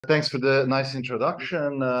Thanks for the nice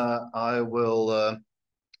introduction. I will.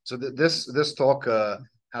 This talk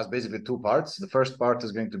has basically two parts. The first part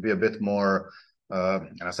is going to be a bit more,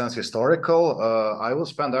 in a sense, historical. I will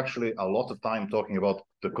spend actually a lot of time talking about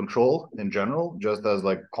the control in general, just as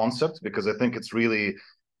like concept, because I think it's really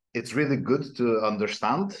good to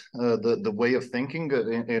understand the way of thinking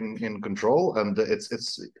in control, and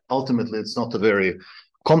it's ultimately it's not a very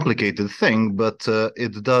complicated thing, but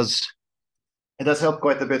it does help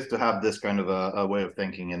quite a bit to have this kind of a way of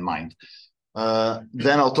thinking in mind.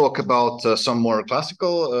 Then I'll talk about some more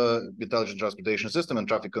classical intelligent transportation system and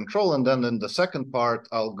traffic control. And then in the second part,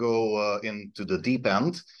 I'll go into the deep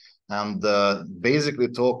end and basically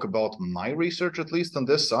talk about my research, at least on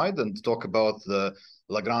this side, and talk about the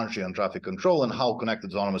Lagrangian traffic control and how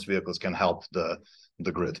connected autonomous vehicles can help the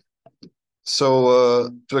grid. So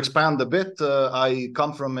to expand a bit, I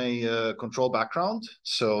come from a control background,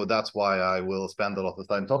 so that's why I will spend a lot of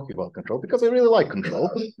time talking about control, because I really like control.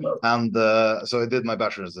 And so I did my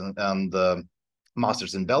bachelor's and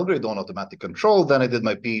master's in Belgrade on automatic control. Then I did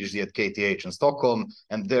my PhD at KTH in Stockholm,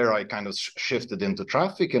 and there I kind of shifted into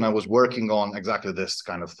traffic, and I was working on exactly this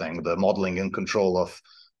kind of thing, the modeling and control of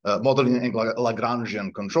modeling in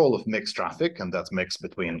Lagrangian control of mixed traffic, and that's mixed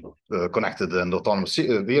between connected and autonomous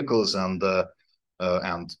vehicles and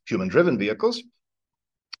human-driven vehicles.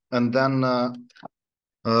 And then,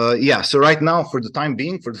 yeah, so right now, for the time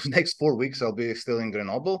being, for the next 4 weeks, I'll be still in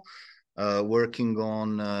Grenoble, working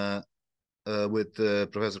on with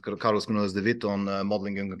Professor Carlos Quiñones de Witt on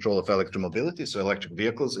modeling and control of electromobility, so electric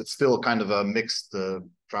vehicles. It's still kind of a mixed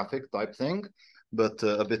traffic type thing, but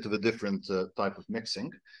a bit of a different type of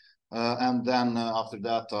mixing. And then after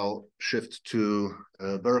that, I'll shift to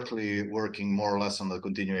Berkeley, working more or less on the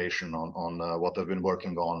continuation on what I've been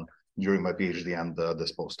working on during my PhD and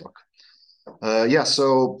this postdoc. Yeah,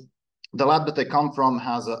 so the lab that I come from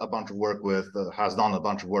has a bunch of work with, has done a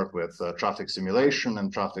bunch of work with traffic simulation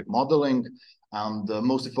and traffic modeling, and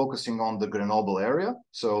mostly focusing on the Grenoble area.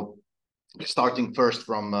 So starting first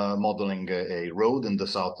from modeling a road in the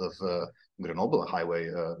south of Grenoble, a highway,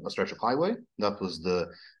 a stretch of highway. That was the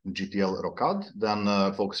GTL Rocade. Then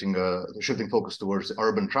shifting focus towards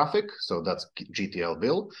urban traffic. So that's GTL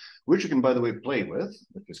Bill, which you can, by the way, play with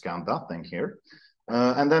if you scan that thing here.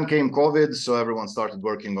 And then came COVID, so everyone started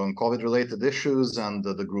working on COVID-related issues, and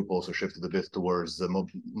the group also shifted a bit towards the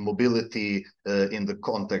mobility in the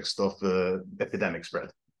context of epidemic spread,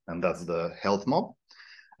 and that's the health mob.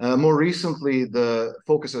 More recently, the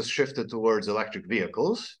focus has shifted towards electric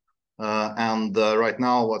vehicles. And right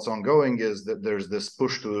now, what's ongoing is that there's this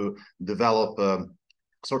push to develop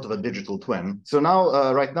sort of a digital twin. So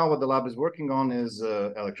now, right now, what the lab is working on is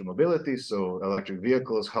electromobility, so electric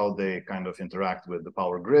vehicles, how they kind of interact with the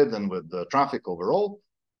power grid and with the traffic overall.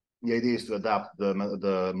 The idea is to adapt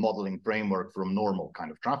the modeling framework from normal kind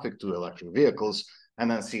of traffic to electric vehicles, and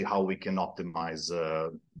then see how we can optimize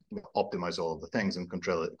all of the things and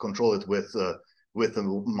control it with a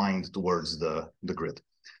mind towards the grid.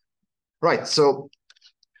 Right. So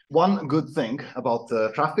one good thing about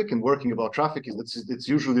traffic and working about traffic is it's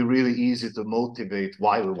usually really easy to motivate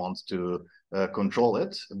why we want to control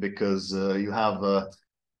it, because you have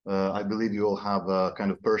I believe you will have a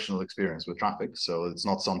kind of personal experience with traffic. So it's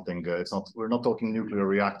not something, we're not talking nuclear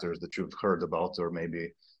reactors that you've heard about, or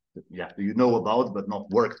maybe, yeah, you know about, but not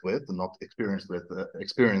worked with and not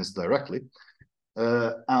experienced directly.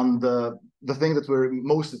 And the thing that we're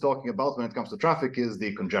mostly talking about when it comes to traffic is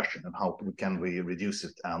the congestion and how can we reduce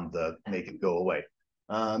it and make it go away.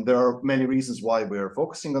 There are many reasons why we're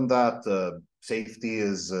focusing on that. Safety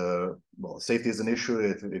is an issue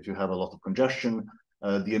if you have a lot of congestion.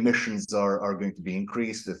 The emissions are going to be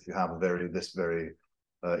increased if you have this very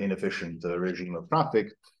inefficient regime of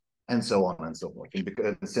traffic, and so on and so forth. And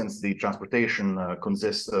because, since the transportation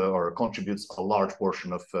contributes a large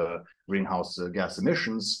portion of greenhouse gas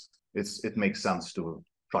emissions, it makes sense to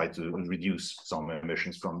try to reduce some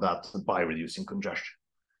emissions from that by reducing congestion.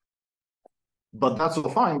 But that's all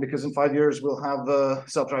fine, because in 5 years we'll have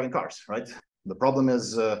self-driving cars, right? The problem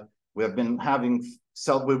is we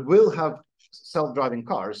will have self-driving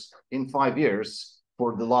cars in 5 years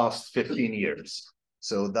for the last 15 years.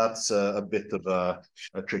 So that's a bit of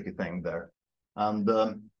a tricky thing there. And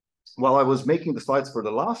while I was making the slides for the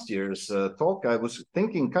last year's talk, I was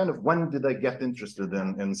thinking kind of, when did I get interested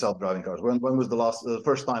in self-driving cars? When was the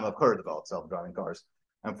first time I've heard about self-driving cars?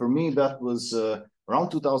 And for me, that was around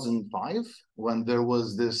 2005, when there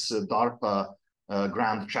was this DARPA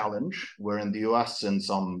grand challenge, where in the US, in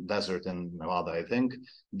some desert in Nevada, I think,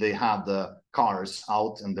 they had the cars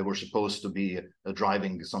out and they were supposed to be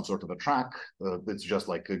driving some sort of a track. It's just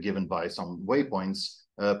like given by some waypoints.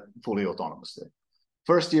 fully autonomously.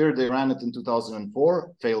 First year they ran it in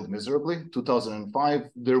 2004, failed miserably. 2005,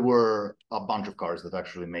 there were a bunch of cars that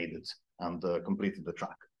actually made it and completed the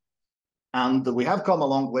track. And we have come a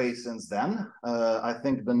long way since then. I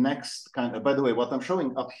think the next kind of, by the way, what I'm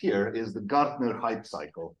showing up here is the Gartner hype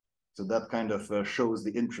cycle. So that kind of shows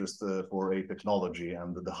the interest for a technology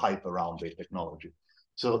and the hype around a technology.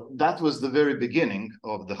 So that was the very beginning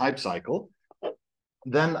of the hype cycle.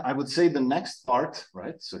 Then I would say the next part,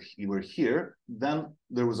 right? So you were here. Then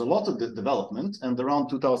there was a lot of development, and around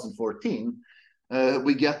 2014,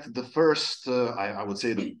 we get the first. I would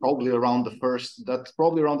say that probably around the first. That's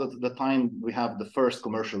probably around the time we have the first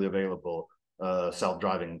commercially available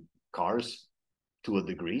self-driving cars, to a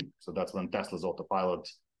degree. So that's when Tesla's autopilot.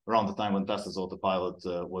 Around the time when Tesla's autopilot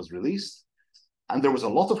was released. And there was a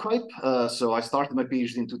lot of hype. So I started my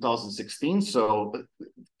PhD in 2016. So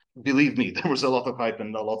believe me, there was a lot of hype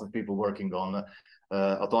and a lot of people working on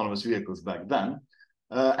autonomous vehicles back then.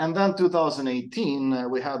 And then 2018,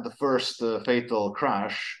 we had the first fatal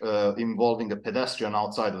crash involving a pedestrian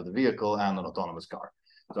outside of the vehicle and an autonomous car.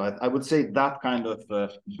 So I would say that kind of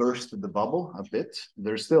burst the bubble a bit.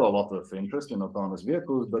 There's still a lot of interest in autonomous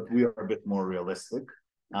vehicles, but we are a bit more realistic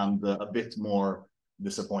and a bit more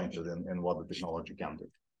disappointed in what the technology can do.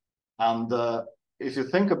 And if you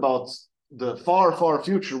think about the far, far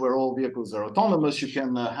future where all vehicles are autonomous, you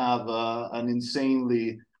can have an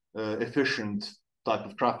insanely efficient type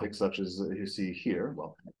of traffic, such as you see here.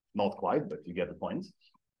 Well, not quite, but you get the point.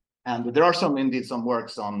 And there are indeed some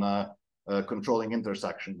works on controlling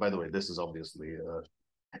intersection. By the way, this is obviously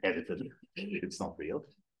edited. It's not real.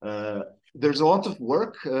 There's a lot of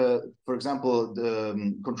work, for example,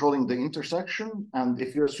 controlling the intersection. And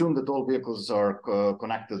if you assume that all vehicles are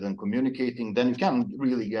connected and communicating, then you can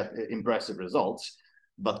really get impressive results.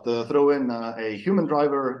 But throw in a human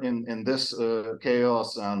driver in this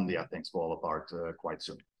chaos, and yeah, things fall apart quite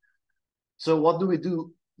soon. So what do we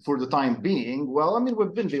do for the time being? Well, I mean,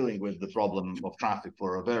 we've been dealing with the problem of traffic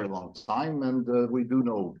for a very long time, and we do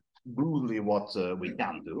know broadly what we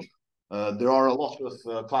can do. There are a lot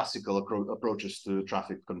of classical approaches to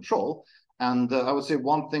traffic control. And I would say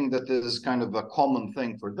one thing that is kind of a common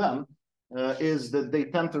thing for them is that they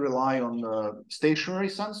tend to rely on stationary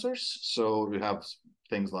sensors. So you have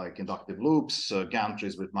things like inductive loops,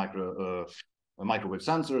 gantries with microwave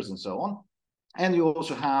sensors, and so on. And you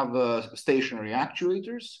also have stationary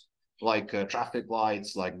actuators, like traffic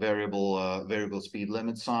lights, like variable speed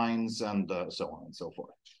limit signs, and so on and so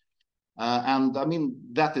forth. And I mean,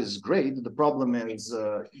 that is great. The problem is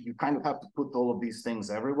you kind of have to put all of these things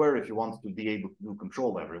everywhere if you want to be able to do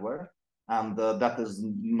control everywhere. And that is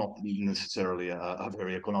not necessarily a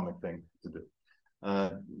very economic thing to do.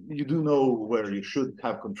 You do know where you should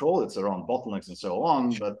have control. It's around bottlenecks and so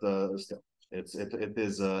on, but still, it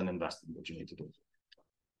is an investment that you need to do.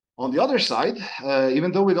 On the other side,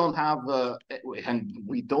 even though we don't have, and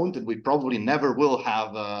we probably never will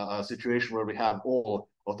have a situation where we have all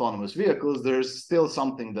autonomous vehicles, there's still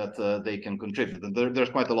something that they can contribute. And there's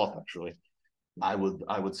quite a lot, actually, I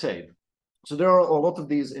would say. So there are a lot of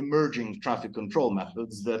these emerging traffic control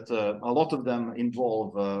methods that a lot of them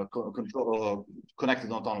involve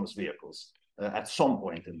connected autonomous vehicles at some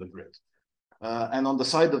point in the grid. And on the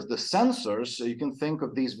side of the sensors, you can think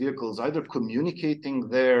of these vehicles either communicating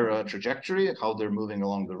their trajectory, how they're moving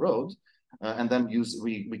along the road, and then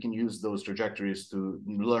we can use those trajectories to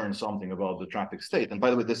learn something about the traffic state. And by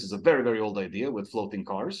the way, this is a very, very old idea with floating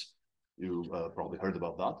cars. You probably heard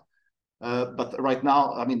about that. But right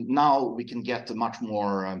now, I mean, now we can get much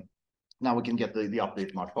more, now we can get the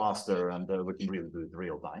update much faster, and we can really do it in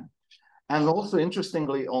real time. And also,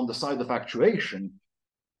 interestingly, on the side of actuation,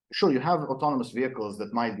 sure, you have autonomous vehicles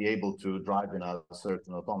that might be able to drive in a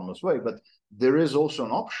certain autonomous way, but there is also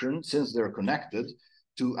an option, since they're connected,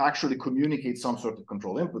 to actually communicate some sort of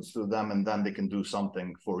control inputs to them, and then they can do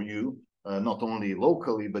something for you, not only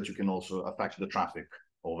locally, but you can also affect the traffic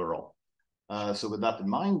overall. So with that in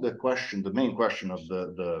mind, the main question of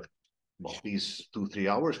these 2-3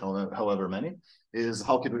 hours, however many, is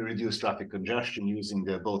how can we reduce traffic congestion using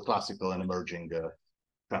both classical and emerging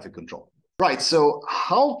traffic control? Right, so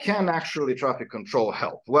how can actually traffic control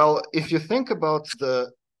help? Well, if you think about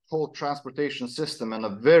the whole transportation system on a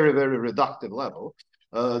very, very reductive level,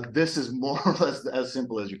 this is more or less as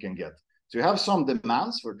simple as you can get. So you have some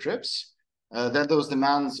demands for trips, then those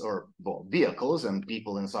demands are vehicles and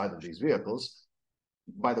people inside of these vehicles.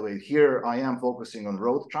 By the way, here I am focusing on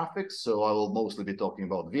road traffic, so I will mostly be talking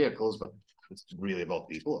about vehicles, but it's really about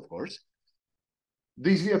people, of course.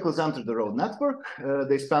 These vehicles enter the road network,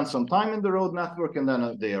 they spend some time in the road network, and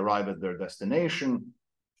then they arrive at their destination.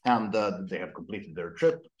 and they have completed their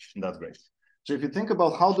trip, and that's great. So if you think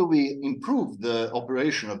about how do we improve the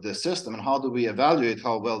operation of this system and how do we evaluate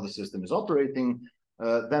how well the system is operating,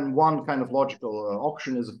 then one kind of logical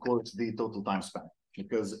option is, of course, the total time spent.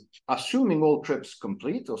 Because assuming all trips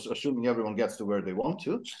complete, or assuming everyone gets to where they want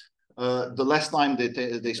to, the less time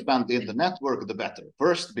they spend in the network, the better.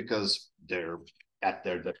 First, because they're at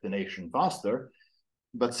their destination faster.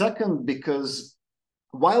 But second, because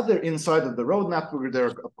while they're inside of the road network, they're,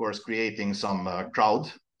 of course, creating some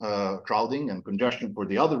crowding and congestion for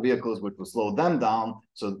the other vehicles, which will slow them down.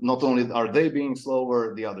 So not only are they being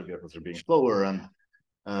slower, the other vehicles are being slower, and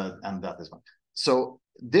that is one. So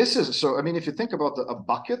this is, so I mean, if you think about a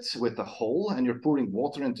bucket with a hole and you're pouring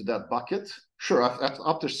water into that bucket, sure,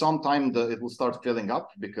 after some time it will start filling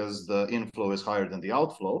up because the inflow is higher than the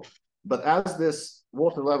outflow. But as this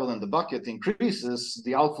water level in the bucket increases,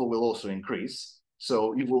 the outflow will also increase.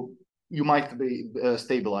 So you might be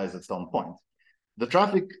stabilized at some point. The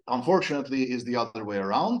traffic, unfortunately, is the other way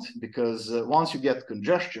around, because once you get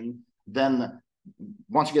congestion,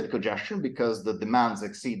 because the demands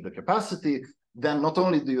exceed the capacity, then not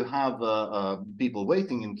only do you have people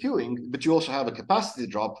waiting and queuing, but you also have a capacity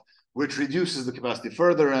drop, which reduces the capacity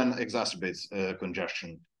further and exacerbates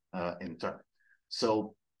congestion in turn.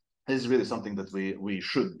 So this is really something that we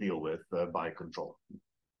should deal with by control.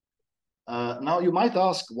 Now, you might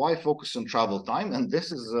ask, why focus on travel time? And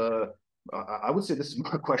this is, I would say this is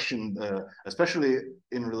my question, especially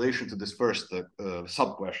in relation to this first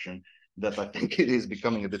sub-question, that I think it is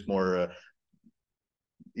becoming a bit more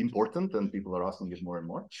important and people are asking it more and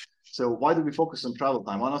more. So why do we focus on travel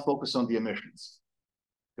time? Why not focus on the emissions?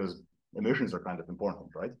 Because emissions are kind of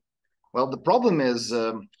important, right? Well, the problem is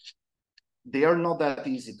they are not that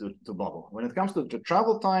easy to model. When it comes to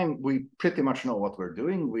travel time, we pretty much know what we're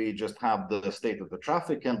doing. We just have the state of the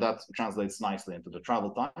traffic, and that translates nicely into the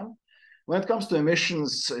travel time. When it comes to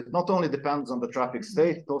emissions, it not only depends on the traffic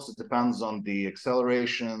state, it also depends on the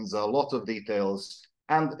accelerations, a lot of details.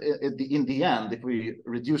 And in the end, if we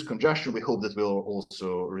reduce congestion, we hope that we're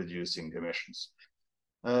also reducing emissions.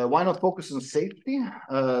 Why not focus on safety?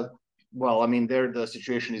 Well, I mean, there the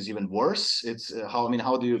situation is even worse. It's how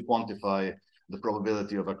do you quantify the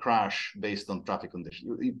probability of a crash based on traffic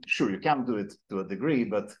conditions? Sure, you can do it to a degree,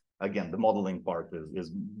 but again, the modeling part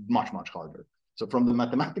is much, much harder. So from the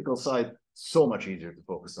mathematical side, so much easier to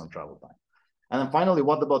focus on travel time. And then finally,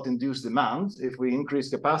 what about induced demand? If we increase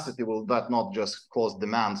capacity, will that not just cause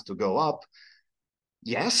demand to go up?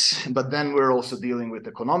 Yes, but then we're also dealing with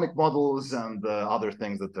economic models and other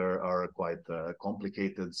things that are quite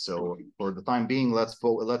complicated. So for the time being, let's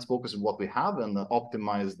focus on what we have and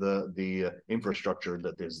optimize the infrastructure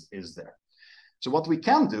that is there. So what we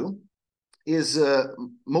can do is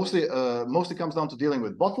mostly comes down to dealing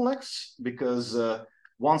with bottlenecks, because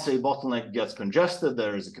once a bottleneck gets congested,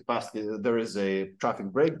 there is a traffic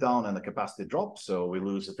breakdown and a capacity drop, so we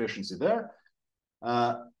lose efficiency there.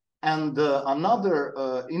 And another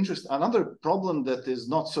problem that is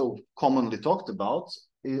not so commonly talked about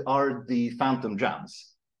are the phantom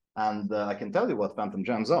jams. And I can tell you what phantom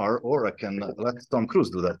jams are, or I can let Tom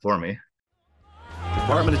Cruise do that for me.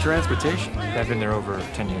 Department of Transportation. I've been there over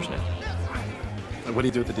 10 years now. And what do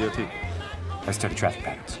you do at the DOT? I study traffic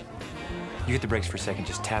patterns. You hit the brakes for a second,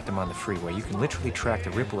 just tap them on the freeway. You can literally track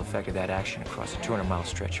the ripple effect of that action across a 200-mile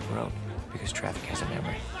stretch of road, because traffic has a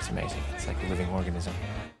memory. It's amazing. It's like a living organism.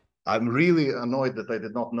 I'm really annoyed that I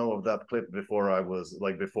did not know of that clip before So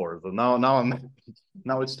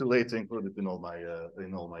now it's too late to include it in all my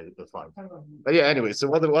files. But yeah, anyway, so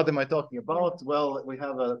what am I talking about? Well, we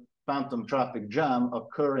have a phantom traffic jam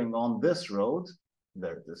occurring on this road.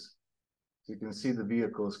 There it is. So you can see the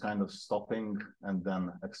vehicles kind of stopping and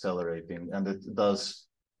then accelerating, and it does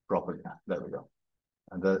properly. There we go.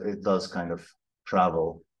 And it does kind of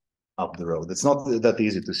travel up the road. It's not that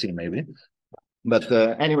easy to see, maybe. But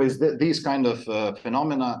anyways, these kind of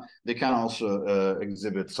phenomena, they can also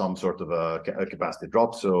exhibit some sort of a capacity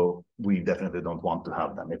drop. So we definitely don't want to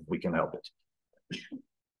have them if we can help it.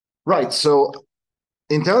 Right. So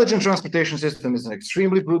intelligent transportation system is an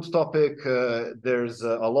extremely broad topic. There's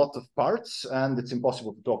a lot of parts, and it's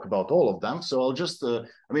impossible to talk about all of them. So I'll just,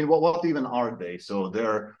 what even are they? So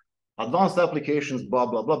they're advanced applications, blah,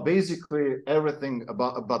 blah, blah. Basically, everything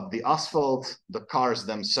about the asphalt, the cars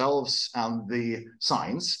themselves, and the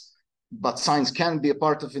signs. But signs can be a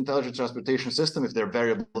part of intelligent transportation system if they're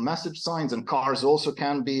variable message signs, and cars also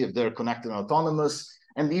can be if they're connected and autonomous.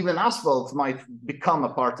 And even asphalt might become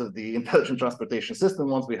a part of the intelligent transportation system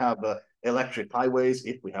once we have electric highways,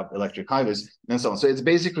 if we have electric highways, and so on. So it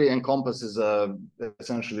basically encompasses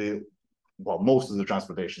essentially, well, most of the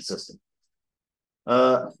transportation system.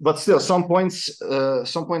 But still, some points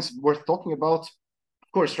worth talking about.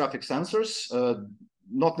 Of course, traffic sensors,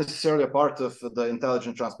 not necessarily a part of the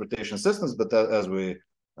intelligent transportation systems, but as we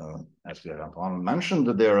mentioned,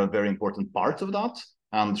 they're a very important part of that.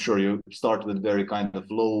 And sure, you start with very kind of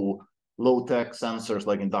low-tech sensors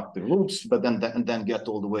like inductive loops, but then get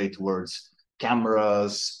all the way towards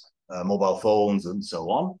cameras, mobile phones, and so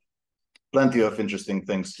on. Plenty of interesting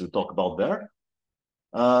things to talk about there.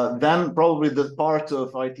 Then probably the part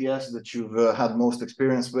of ITS that you've had most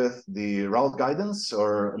experience with, the route guidance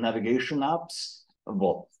or navigation apps.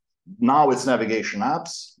 Well, now it's navigation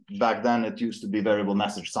apps. Back then it used to be variable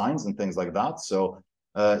message signs and things like that. So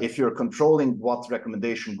if you're controlling what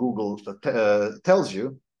recommendation Google tells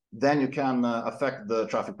you, then you can affect the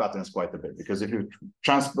traffic patterns quite a bit. Because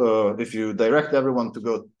if you direct everyone to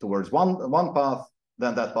go towards one path,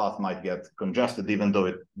 then that path might get congested, even though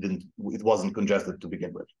it wasn't congested to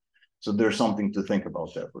begin with. So there's something to think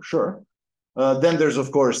about there for sure. Then there's,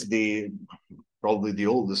 of course, probably the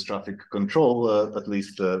oldest traffic control, at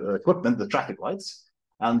least equipment, the traffic lights.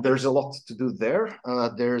 And there's a lot to do there.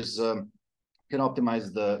 You can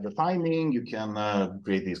optimize the timing. You can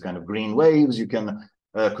create these kind of green waves. You can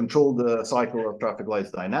control the cycle of traffic lights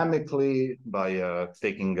dynamically by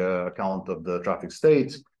taking account of the traffic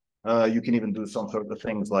state. You can even do some sort of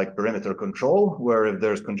things like perimeter control, where if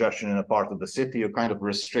there's congestion in a part of the city, you kind of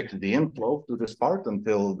restrict the inflow to this part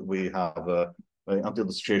until until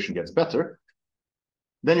the situation gets better.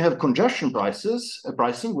 Then you have congestion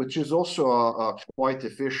pricing, which is also a quite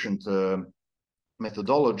efficient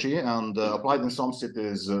methodology and applied in some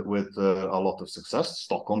cities with a lot of success.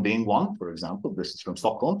 Stockholm being one, for example. This is from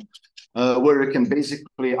Stockholm, where you can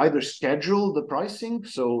basically either schedule the pricing.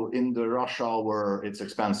 So in the rush hour, it's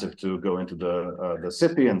expensive to go into the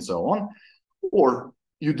city and so on, or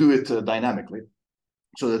you do it dynamically.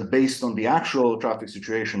 So that based on the actual traffic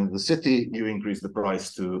situation in the city, you increase the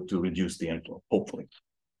price to reduce the inflow, hopefully.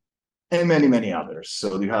 And many, many others.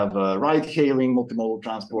 So you have ride hailing, multimodal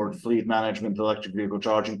transport, fleet management, electric vehicle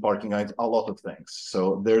charging, parking, a lot of things.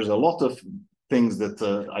 So there's a lot of things that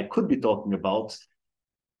I could be talking about.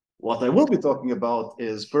 What I will be talking about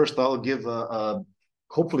is, first, I'll give a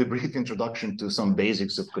hopefully brief introduction to some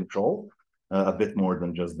basics of control, a bit more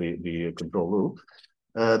than just the control loop.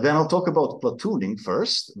 Then I'll talk about platooning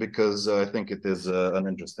first, because I think it is an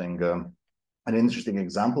interesting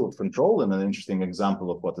example of control and an interesting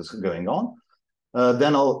example of what is going on.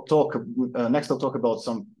 Then I'll talk about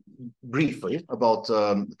briefly about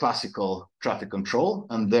classical traffic control,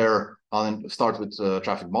 and there I'll start with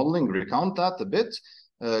traffic modeling, recount that a bit,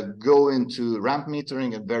 go into ramp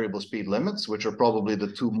metering and variable speed limits, which are probably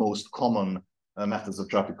the two most common methods of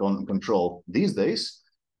traffic control these days.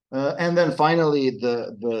 And then finally,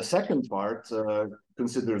 the second part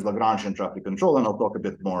considers Lagrangian traffic control, and I'll talk a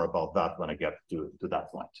bit more about that when I get to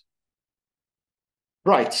that point.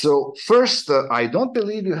 Right, so first, I don't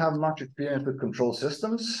believe you have much experience with control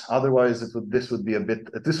systems. Otherwise, this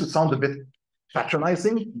would sound a bit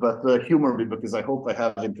patronizing, but humor me, because I hope I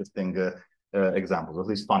have interesting examples, at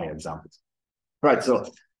least funny examples. Right, so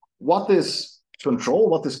what is control?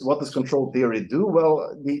 What does control theory do?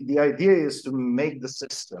 Well, the idea is to make the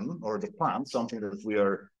system or the plant, something that we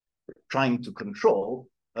are trying to control,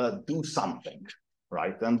 do something,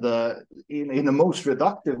 right? And in the most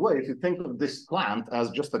reductive way, if you think of this plant as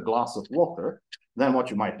just a glass of water, then what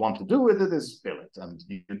you might want to do with it is fill it, and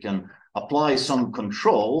you can apply some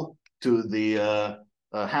control to the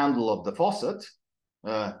handle of the faucet,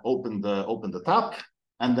 open the tap,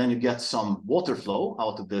 and then you get some water flow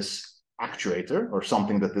out of this actuator or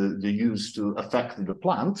something that they use to affect the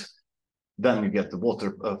plant. Then you get the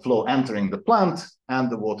water flow entering the plant, and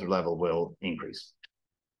the water level will increase.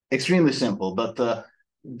 Extremely simple, but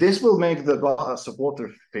this will make the glass of water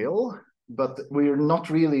fill, but we're not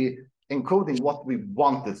really encoding what we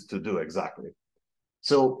want it to do exactly.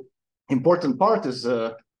 So important part is,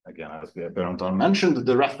 again, as Berenton mentioned,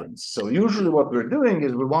 the reference. So usually what we're doing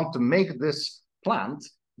is we want to make this plant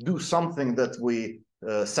do something that we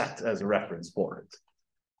set as a reference for it.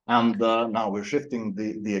 And now we're shifting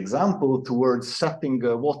the example towards setting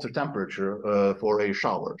water temperature for a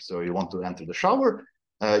shower. So you want to enter the shower,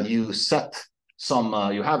 you set some,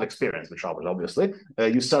 you have experience with showers, obviously.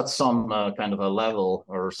 You set some kind of a level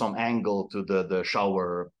or some angle to the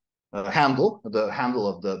shower handle, the handle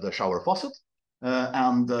of the shower faucet.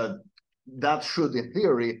 And that should, in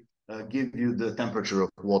theory, give you the temperature of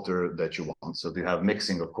water that you want. So if you have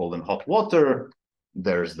mixing of cold and hot water,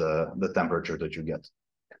 there's the temperature that you get.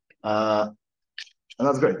 And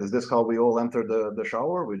that's great. Is this how we all enter the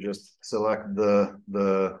shower? We just select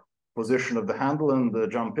the position of the handle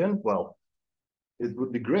and jump in? Well, it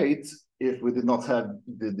would be great if we did not have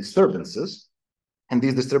the disturbances. And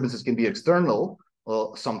these disturbances can be external,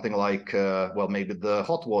 something like, well, maybe the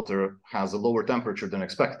hot water has a lower temperature than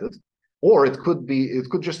expected, or it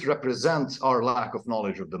could just represent our lack of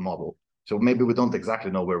knowledge of the model. So maybe we don't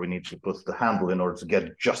exactly know where we need to put the handle in order to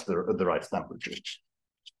get just the right temperature.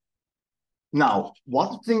 Now,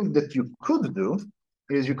 one thing that you could do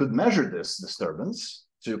is you could measure this disturbance.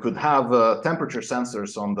 So you could have temperature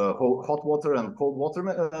sensors on the hot water and cold water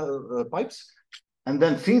pipes, and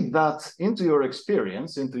then feed that into your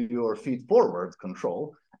experience, into your feed-forward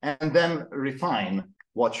control, and then refine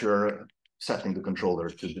what you're setting the controller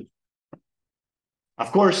to do.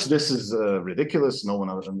 Of course, this is ridiculous. No one,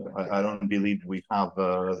 I don't believe we have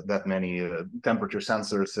that many temperature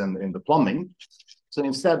sensors in the plumbing. So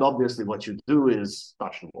instead, obviously, what you do is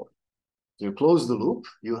touch the water. So you close the loop,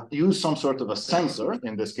 you use some sort of a sensor,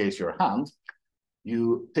 in this case, your hand.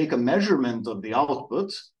 You take a measurement of the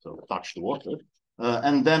output, so touch the water,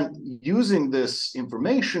 and then using this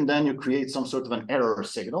information, then you create some sort of an error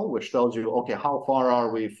signal, which tells you, okay, how far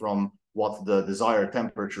are we from what the desired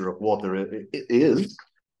temperature of water is,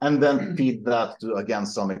 and then feed that to, again,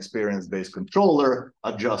 some experience-based controller,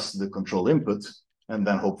 adjust the control input, and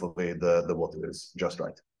then hopefully the water is just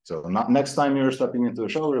right. So next time you're stepping into a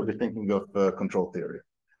shower, you'll be thinking of control theory.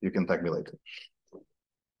 You can tag me later.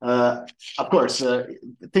 Of course,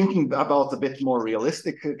 thinking about a bit more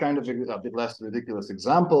realistic, kind of a bit less ridiculous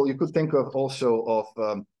example, you could think of also of,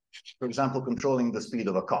 for example, controlling the speed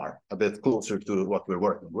of a car, a bit closer to what we're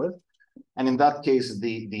working with. And in that case,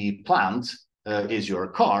 the plant is your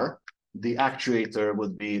car. The actuator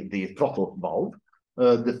would be the throttle valve.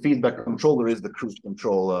 The feedback controller is the cruise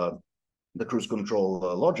control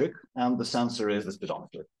logic, and the sensor is the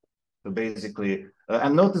speedometer. So basically,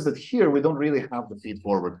 and notice that here we don't really have the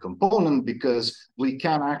feed-forward component because we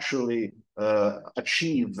can actually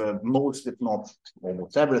achieve most, if not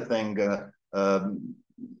almost everything,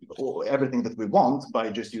 everything that we want by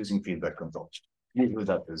just using feedback control. Usually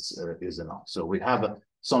that is enough. So we have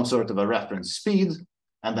some sort of a reference speed,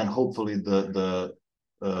 and then hopefully the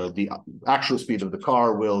actual speed of the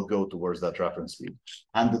car will go towards that reference speed.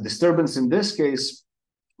 And the disturbance in this case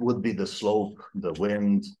would be the slope, the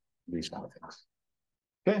wind, these kind of things.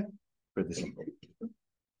 Okay, pretty simple.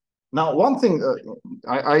 Now, one thing,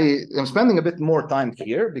 I am spending a bit more time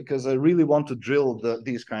here because I really want to drill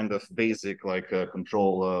these kind of basic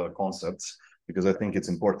control concepts, because I think it's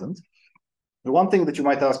important. The one thing that you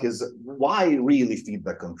might ask is, why really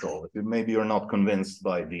feedback control? If maybe you're not convinced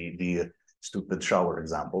by the stupid shower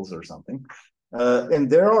examples or something. And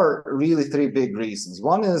there are really three big reasons.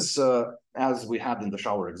 One is, as we had in the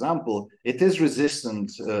shower example, it is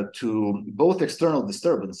resistant to both external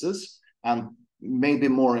disturbances and, maybe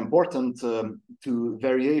more important, to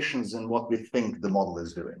variations in what we think the model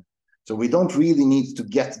is doing. So we don't really need to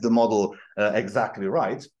get the model exactly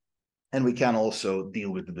right. And we can also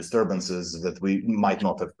deal with the disturbances that we might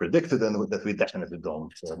not have predicted and that we definitely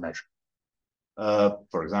don't measure.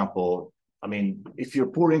 For example, I mean, if you're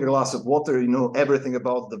pouring a glass of water, you know everything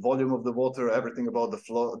about the volume of the water, everything about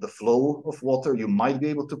the flow of water. You might be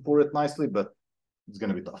able to pour it nicely, but it's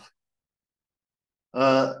going to be tough.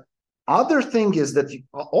 Other thing is that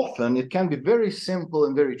often it can be very simple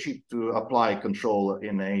and very cheap to apply control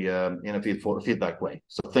in a feedback way.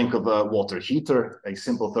 So think of a water heater. A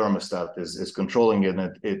simple thermostat is controlling it,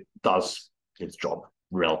 and it does its job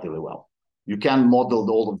relatively well. You can model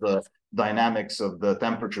all of the dynamics of the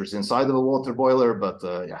temperatures inside of a water boiler, but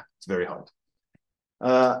yeah, it's very hard.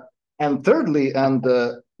 And thirdly, and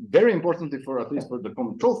very importantly, for at least for the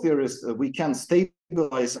control theorists, we can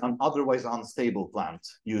stabilize an otherwise unstable plant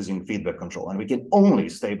using feedback control, and we can only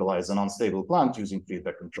stabilize an unstable plant using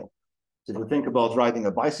feedback control. So if you think about riding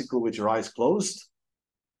a bicycle with your eyes closed,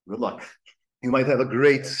 good luck. You might have a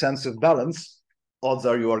great sense of balance. Odds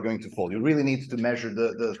are you are going to fall. You really need to measure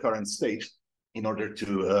the current state in order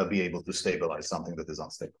to be able to stabilize something that is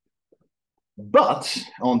unstable. But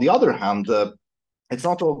on the other hand, it's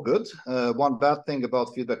not all good. One bad thing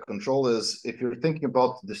about feedback control is if you're thinking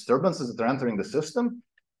about disturbances that are entering the system,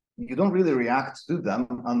 you don't really react to them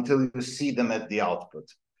until you see them at the output.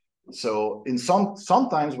 So in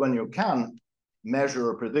sometimes when you can measure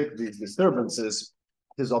or predict these disturbances,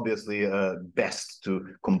 it is obviously best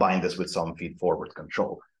to combine this with some feed-forward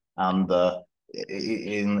control. And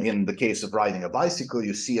in the case of riding a bicycle,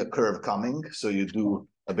 you see a curve coming, so you do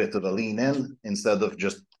a bit of a lean in instead of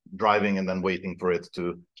just driving and then waiting for it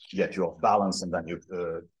to get you off balance, and then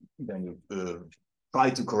you try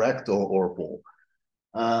to correct or pull.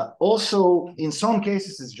 Also, in some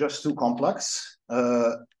cases, it's just too complex.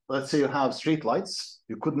 let's say you have street lights.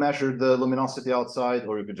 You could measure the luminosity outside,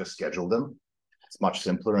 or you could just schedule them. It's much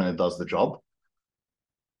simpler and it does the job.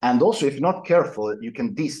 And also, if you're not careful, you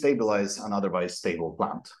can destabilize an otherwise stable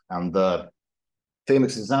plant. And the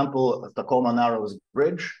famous example, Tacoma Narrows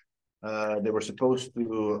Bridge, they were supposed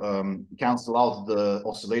to cancel out the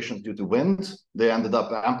oscillations due to wind. They ended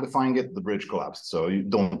up amplifying it, the bridge collapsed. So you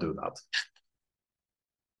don't do that.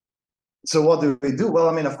 So what do we do? Well,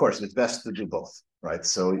 I mean, of course, it's best to do both, right?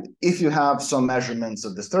 So if you have some measurements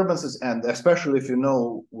of disturbances, and especially if you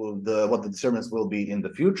know what the disturbance will be in the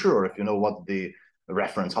future, or if you know what the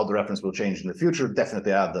reference, how the reference will change in the future,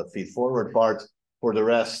 definitely add the feed forward part. For the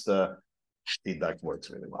rest, feedback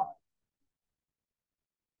works really well.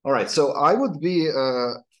 All right, so I would be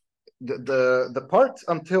the part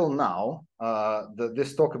until now,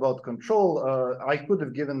 this talk about control, I could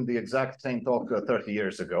have given the exact same talk 30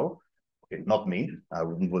 years ago. Okay, not me, I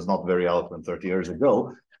was not very eloquent 30 years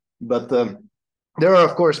ago, but there are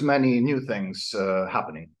of course many new things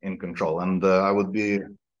happening in control, and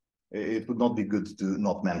it would not be good to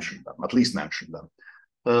not mention them, at least mention them.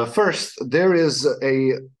 First, there has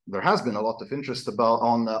been a lot of interest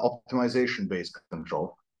on optimization-based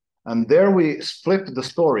control. And there we flipped the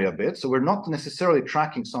story a bit. So we're not necessarily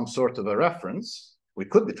tracking some sort of a reference. We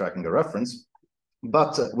could be tracking a reference,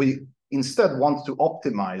 but we instead want to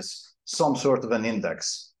optimize some sort of an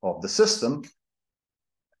index of the system.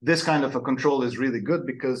 This kind of a control is really good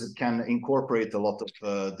because it can incorporate a lot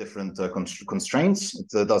of different constraints.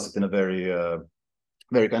 It does it in a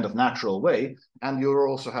very kind of natural way, and you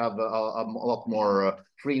also have a lot more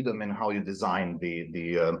freedom in how you design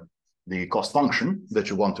the cost function that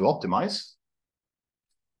you want to optimize.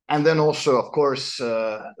 And then also, of course,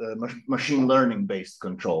 machine learning based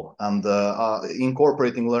control and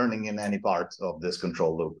incorporating learning in any part of this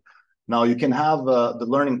control loop. Now you can have the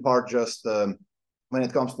learning part just when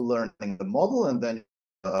it comes to learning the model, and then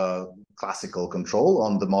classical control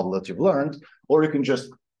on the model that you've learned, or you can just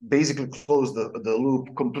basically close the loop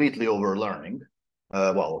completely over learning.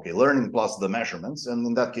 Learning plus the measurements, and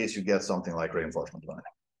in that case you get something like reinforcement learning.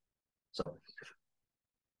 So,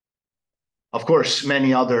 of course,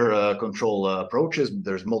 many other control approaches.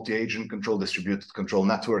 There's multi-agent control, distributed control,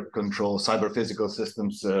 network control, cyber physical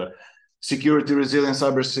systems, security, resilience,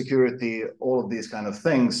 cybersecurity, all of these kind of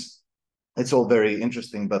things. It's all very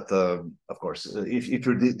interesting, but of course, if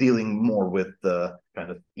you're dealing more with the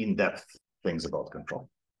kind of in-depth things about control.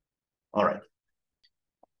 All right.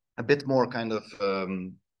 A bit more kind of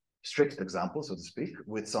strict example, so to speak,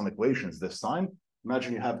 with some equations this time.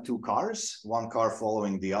 Imagine you have two cars, one car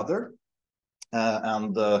following the other,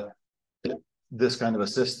 and this kind of a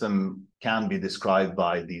system can be described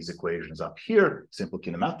by these equations up here, simple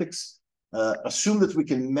kinematics. Assume that we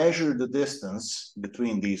can measure the distance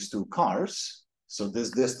between these two cars. So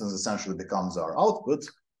this distance essentially becomes our output.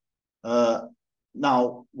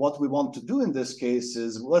 Now, what we want to do in this case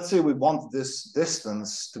is, let's say we want this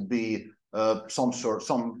distance to be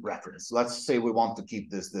some reference. Let's say we want to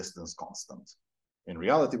keep this distance constant. In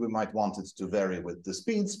reality, we might want it to vary with the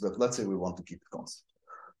speeds, but let's say we want to keep it constant.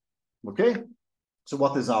 Okay, so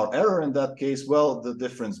what is our error in that case? Well, the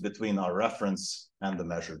difference between our reference and the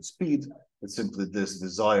measured speed is simply this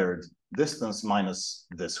desired distance minus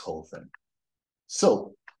this whole thing.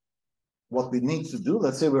 So what we need to do,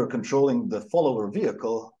 let's say we're controlling the follower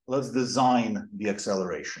vehicle, let's design the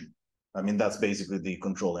acceleration. I mean, that's basically the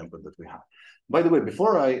control input that we have. By the way,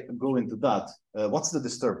 before I go into that, what's the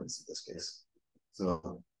disturbance in this case?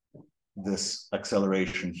 So this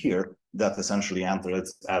acceleration here, that essentially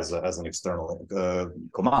enters as an external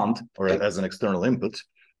command, or as an external input.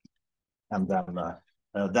 And then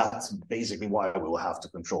that's basically why we will have to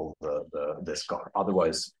control this car.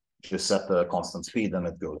 Otherwise, just set the constant speed and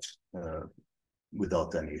it goes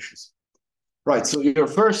without any issues. Right, so your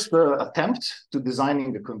first attempt to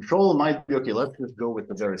designing the control might be, okay, let's just go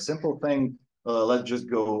with a very simple thing. Let's just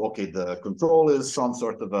go, okay, the control is some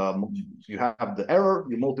sort of, you have the error,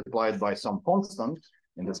 you multiply it by some constant,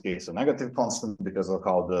 in this case, a negative constant because of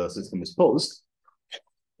how the system is posed.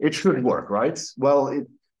 It should work, right? Well, it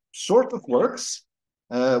sort of works.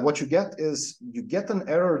 What you get is, you get an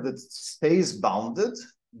error that stays bounded,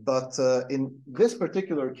 but in this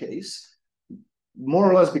particular case,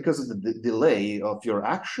 more or less because of the delay of your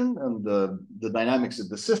action and the dynamics of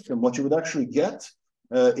the system, what you would actually get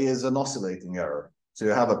is an oscillating error. So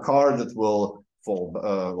you have a car that will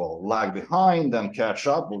lag behind, then catch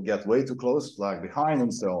up, will get way too close, lag behind,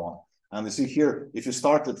 and so on. And you see here, if you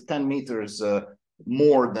start at 10 meters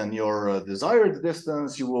more than your desired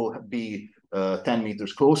distance, you will be 10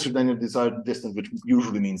 meters closer than your desired distance, which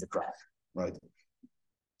usually means a crash, right?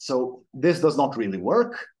 So this does not really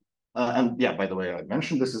work. And yeah, by the way, I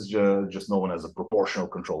mentioned this is just known as a proportional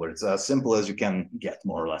controller. It's as simple as you can get,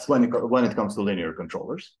 more or less, when it comes to linear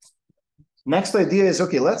controllers. Next idea is,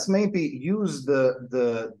 okay, let's maybe use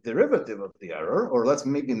the derivative of the error, or let's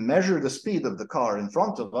maybe measure the speed of the car in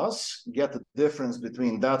front of us, get the difference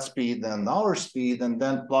between that speed and our speed, and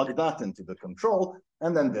then plug that into the control.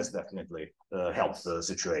 And then this definitely helps the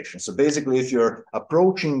situation. So basically, if you're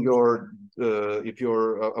approaching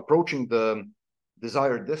the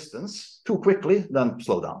desired distance too quickly, then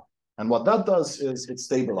slow down. And what that does is it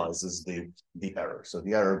stabilizes the error. So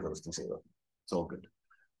the error goes to zero. It's all good.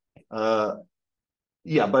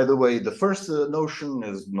 Yeah, by the way, the first notion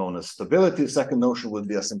is known as stability. The second notion would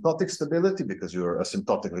be asymptotic stability, because you're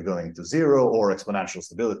asymptotically going to zero, or exponential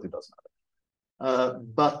stability, doesn't matter.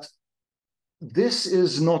 But this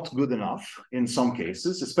is not good enough in some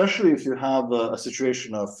cases, especially if you have a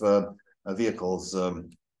situation of vehicles,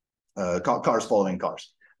 cars following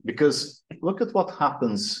cars. Because look at what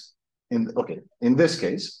happens in this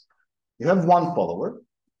case, you have one follower.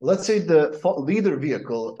 Let's say the leader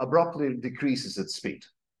vehicle abruptly decreases its speed.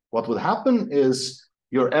 What would happen is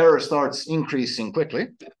your error starts increasing quickly.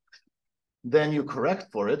 Then you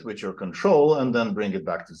correct for it with your control and then bring it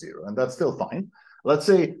back to zero. And that's still fine. Let's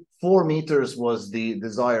say 4 meters was the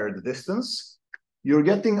desired distance. You're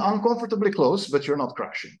getting uncomfortably close, but you're not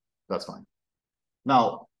crashing. That's fine.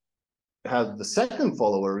 Now, have the second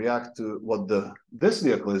follower react to what this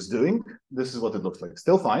vehicle is doing. This is what it looks like.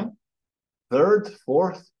 Still fine. Third,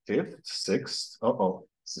 fourth, fifth, sixth,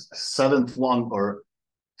 seventh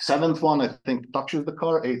one, I think, touches the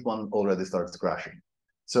car. Eighth one already starts crashing.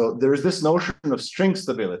 So there's this notion of string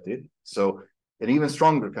stability. So an even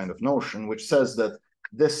stronger kind of notion, which says that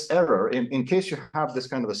this error, in case you have this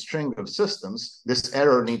kind of a string of systems, this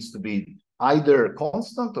error needs to be either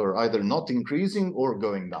constant or either not increasing or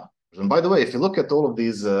going down. And by the way, if you look at all of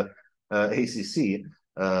these ACC,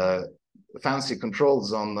 fancy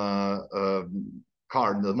controls on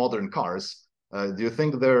the modern cars, do you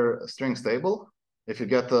think they're string stable? If you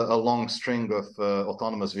get a long string of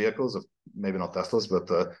autonomous vehicles, of maybe not Teslas, but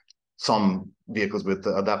some vehicles with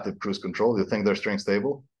adaptive cruise control, do you think they're string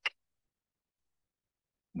stable?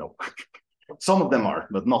 No. Some of them are,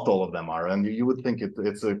 but not all of them are. And you would think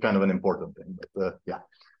it's a kind of an important thing, but yeah.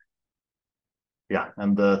 Yeah,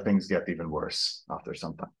 and things get even worse after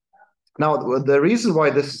some time. Now, the reason why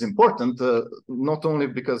this is important, not only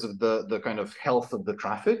because of the kind of health of the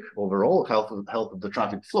traffic, overall health of the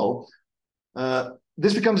traffic flow,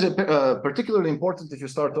 this becomes particularly important if you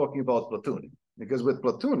start talking about platooning. Because with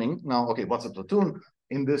platooning, now, okay, what's a platoon?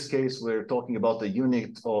 In this case, we're talking about a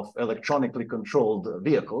unit of electronically controlled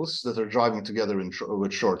vehicles that are driving together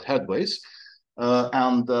with short headways.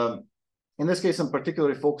 In this case, I'm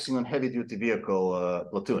particularly focusing on heavy-duty vehicle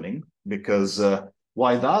platooning, because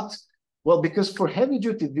why that? Well, because for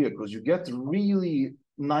heavy-duty vehicles, you get really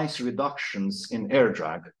nice reductions in air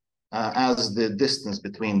drag as the distance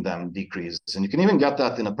between them decreases. And you can even get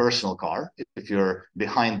that in a personal car if you're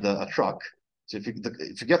behind a truck. So if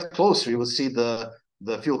you get closer, you will see the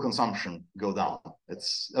fuel consumption go down.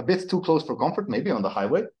 It's a bit too close for comfort, maybe on the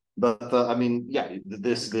highway, but I mean, yeah,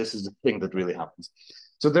 this is the thing that really happens.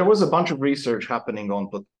 So there was a bunch of research happening on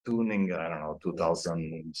platooning, I don't know,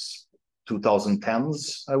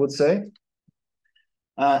 2010s, I would say.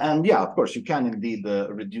 And yeah, of course, you can indeed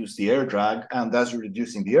reduce the air drag. And as you're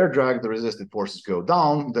reducing the air drag, the resistive forces go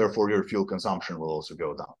down. Therefore, your fuel consumption will also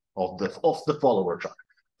go down of the follower truck.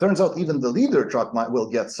 Turns out even the leader truck will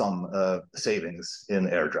get some savings in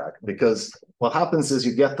air drag, because what happens is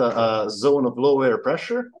you get a zone of low air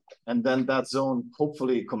pressure, and then that zone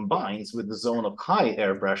hopefully combines with the zone of high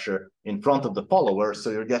air pressure in front of the follower, so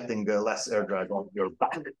you're getting less air drag on your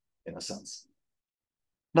back, in a sense.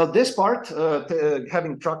 Now, this part,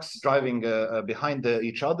 having trucks driving behind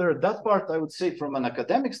each other, that part, I would say, from an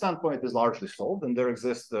academic standpoint, is largely solved, and there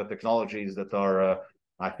exist technologies that are,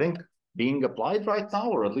 I think, being applied right now,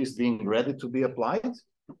 or at least being ready to be applied.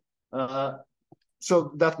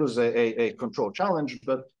 So that was a control challenge,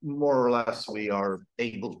 but more or less we are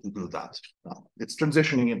able to do that. Now, it's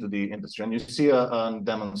transitioning into the industry, and you see a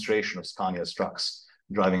demonstration of Scania's trucks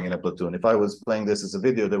driving in a platoon. If I was playing this as a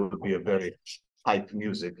video, there would be a very hype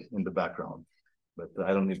music in the background, but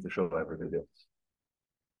I don't need to show every video.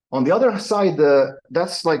 On the other side,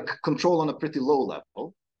 that's like control on a pretty low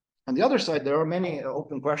level. On the other side, there are many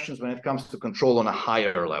open questions when it comes to control on a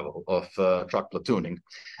higher level of truck platooning.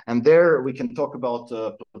 And there we can talk about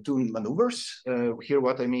platoon maneuvers. Here,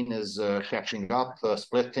 what I mean is catching up,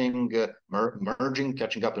 splitting, merging,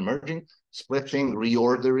 catching up and merging, splitting,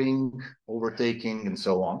 reordering, overtaking, and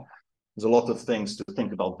so on. There's a lot of things to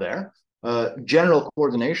think about there. General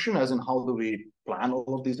coordination, as in how do we plan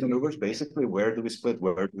all of these maneuvers, basically, where do we split,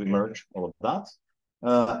 where do we merge, all of that.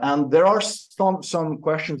 And there are some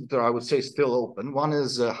questions that are, I would say, still open. One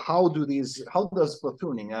is how does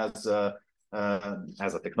platooning as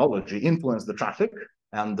a technology influence the traffic?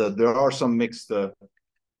 And there are some mixed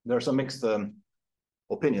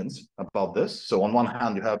opinions about this. So on one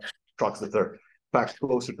hand, you have trucks that are packed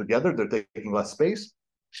closer together, they're taking less space.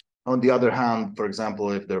 On the other hand, for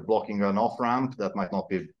example, if they're blocking an off-ramp, that might not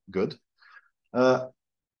be good.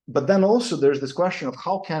 But then also there's this question of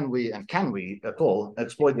how can we at all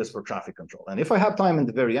exploit this for traffic control? And if I have time in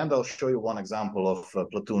the very end, I'll show you one example of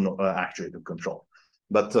platoon actuated control.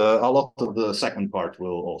 But a lot of the second part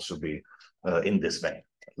will also be in this vein,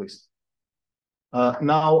 at least.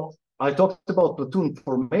 Now, I talked about platoon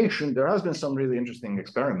formation. There has been some really interesting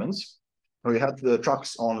experiments where you had the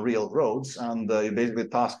trucks on real roads, and you basically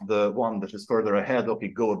task the one that is further ahead, okay,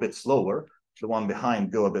 go a bit slower, the one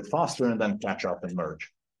behind go a bit faster, and then catch up and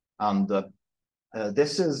merge. And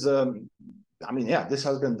this is, this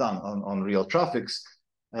has been done on real traffics.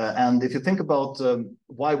 And if you think about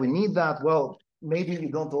why we need that, well, maybe you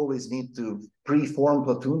don't always need to pre-form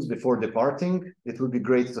platoons before departing. It would be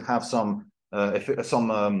great to have some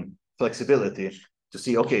flexibility to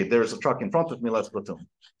see, okay, there's a truck in front of me, let's platoon.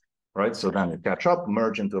 Right, so then you catch up,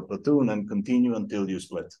 merge into a platoon, and continue until you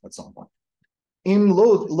split at some point. In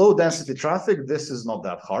low density traffic, this is not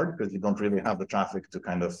that hard because you don't really have the traffic to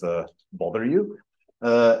kind of bother you.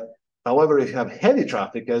 However, if you have heavy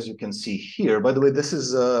traffic, as you can see here, by the way, this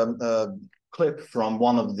is a clip from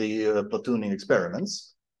one of the platooning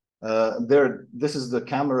experiments. This is the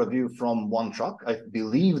camera view from one truck. I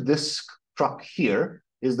believe this truck here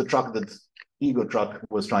is the truck that Ego truck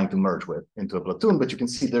was trying to merge with into a platoon, but you can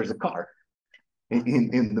see there's a car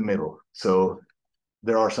in the middle. So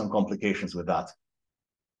there are some complications with that.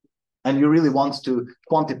 And you really want to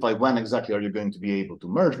quantify when exactly are you going to be able to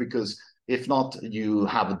merge, because if not, you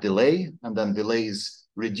have a delay, and then delays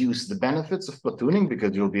reduce the benefits of platooning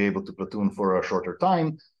because you'll be able to platoon for a shorter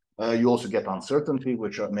time. You also get uncertainty,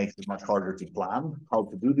 which makes it much harder to plan how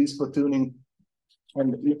to do these platooning.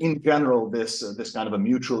 And in general, this kind of a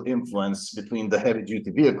mutual influence between the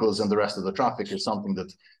heavy-duty vehicles and the rest of the traffic is something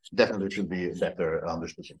that definitely should be better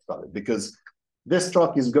understood, because this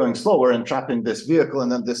truck is going slower and trapping this vehicle, and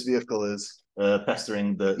then this vehicle is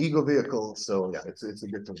pestering the Ego vehicle. So yeah, it's a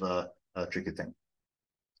bit of a tricky thing.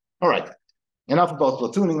 All right, enough about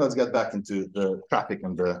platooning. Let's get back into the traffic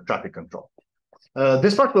and the traffic control.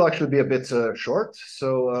 This part will actually be a bit short.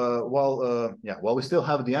 So while we still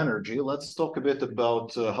have the energy, let's talk a bit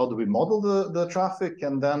about how do we model the traffic,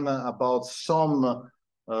 and then about some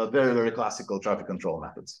very, very classical traffic control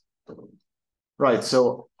methods. Right,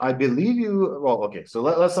 so I believe so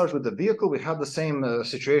let's start with the vehicle. We have the same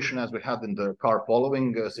situation as we had in the car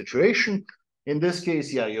following situation. In this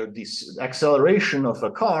case, this acceleration of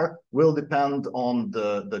a car will depend on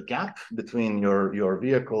the gap between your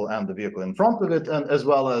vehicle and the vehicle in front of it, and as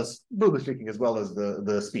well as, broadly speaking, as well as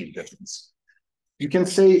the speed difference. You can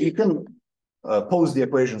pose the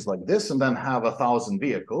equations like this and then have 1,000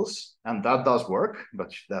 vehicles, and that does work,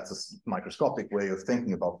 but that's a microscopic way of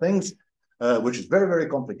thinking about things, which is very, very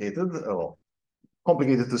complicated,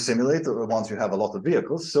 complicated to simulate once you have a lot of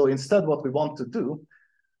vehicles. So instead, what we want to do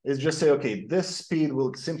is just say, okay, this speed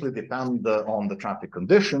will simply depend on the traffic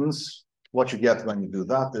conditions. What you get when you do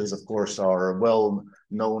that is, of course, our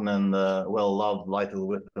well-known and well-loved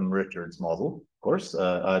Lytle-Witham-Richards model. Of course,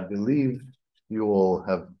 I believe you all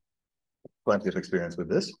have plenty of experience with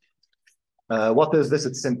this. What is this?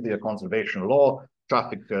 It's simply a conservation law.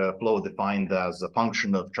 Traffic flow defined as a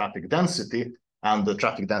function of traffic density, and the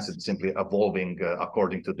traffic density simply evolving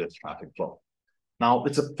according to this traffic flow. Now,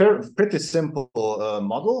 it's a pretty simple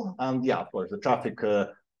model, and yeah, of course, the traffic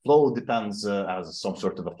flow depends as some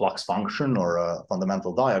sort of a flux function or a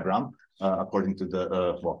fundamental diagram according to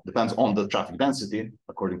depends on the traffic density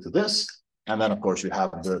according to this. And then, of course, you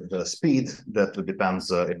have the speed that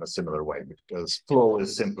depends in a similar way, because flow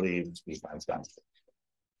is simply speed times density.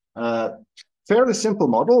 Fairly simple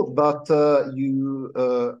model, but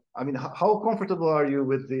how comfortable are you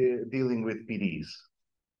with dealing with PDs?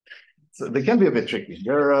 So they can be a bit tricky.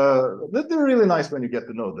 They're really nice when you get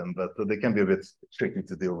to know them, but they can be a bit tricky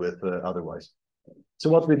to deal with otherwise. So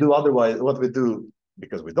what we do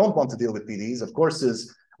because we don't want to deal with PDs, of course,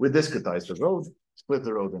 is we discretize the road, split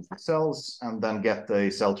the road into cells, and then get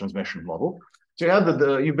a cell transmission model. So you have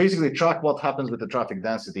you basically track what happens with the traffic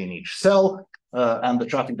density in each cell, and the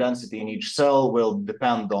traffic density in each cell will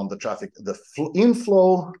depend on the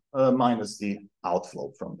inflow minus the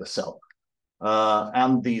outflow from the cell.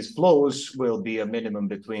 And these flows will be a minimum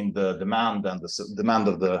between the demand and the demand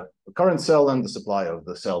of the current cell and the supply of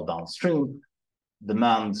the cell downstream.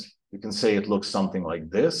 Demand, you can say it looks something like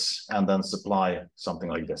this, and then supply something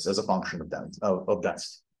like this as a function of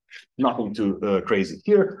density. Nothing too crazy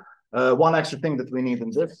here. One extra thing that we need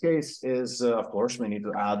in this case is, of course, we need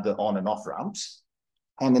to add the on and off ramps.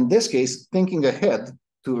 And in this case, thinking ahead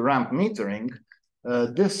to ramp metering,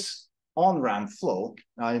 this on-ramp flow,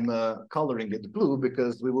 I'm coloring it blue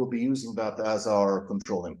because we will be using that as our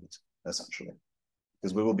control input, essentially.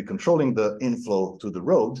 Because we will be controlling the inflow to the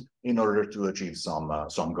road in order to achieve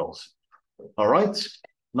some goals. All right,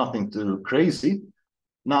 nothing too crazy.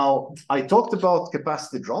 Now, I talked about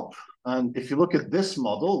capacity drop. And if you look at this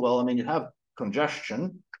model, well, I mean, you have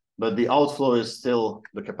congestion, but the outflow is still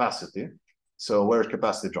the capacity. So where's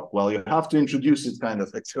capacity drop? Well, you have to introduce it kind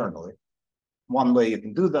of externally. One way you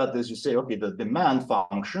can do that is you say, okay, the demand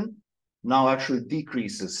function now actually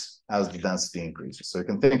decreases as the density increases. So you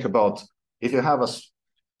can think about if you have a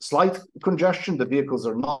slight congestion, the vehicles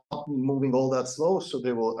are not moving all that slow, so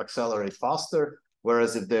they will accelerate faster.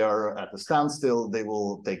 Whereas if they are at a standstill, they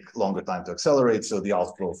will take longer time to accelerate, so the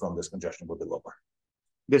outflow from this congestion will be lower.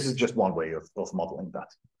 This is just one way of modeling that.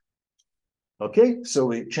 Okay, so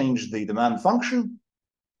we change the demand function.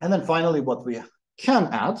 And then finally, what we can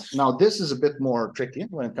add, now this is a bit more tricky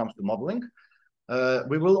when it comes to modeling.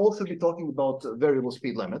 We will also be talking about variable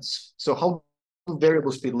speed limits. So how do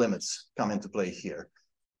variable speed limits come into play here?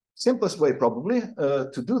 Simplest way probably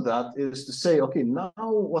to do that is to say, okay, now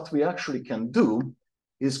what we actually can do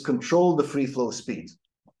is control the free flow speed.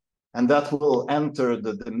 And that will enter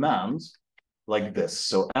the demand like this.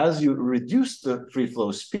 So as you reduce the free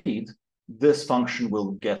flow speed, this function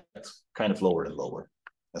will get kind of lower and lower,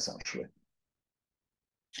 essentially.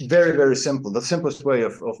 Very, very simple. The simplest way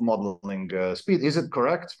of modeling speed. Is it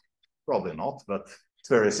correct? Probably not, but it's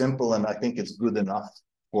very simple. And I think it's good enough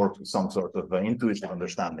for some sort of intuitive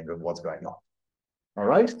understanding of what's going on. All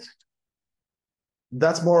right.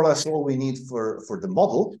 That's more or less all we need for the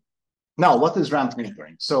model. Now, what is ramp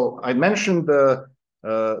metering? So I mentioned the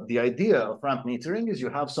idea of ramp metering is you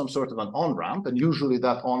have some sort of an on-ramp, and usually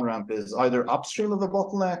that on-ramp is either upstream of the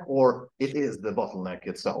bottleneck or it is the bottleneck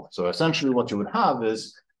itself. So essentially what you would have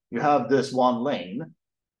is you have this one lane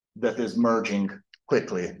that is merging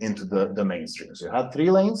quickly into the mainstream. So you had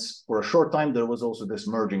 3 lanes. For a short time, there was also this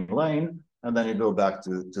merging lane, and then you go back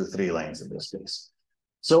to 3 lanes in this case.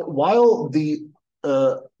 So while the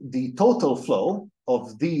total flow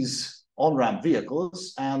of these on-ramp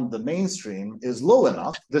vehicles and the mainstream is low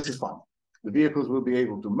enough, this is fine. The vehicles will be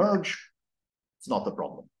able to merge. It's not a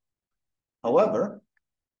problem. However,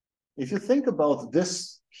 if you think about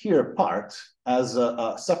this here part as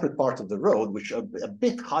a separate part of the road, which a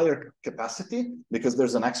bit higher capacity because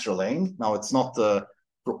there's an extra lane. Now it's not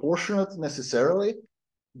proportionate necessarily,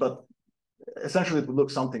 but essentially it would look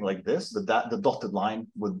something like this, that the dotted line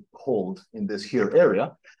would hold in this here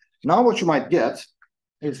area. Now what you might get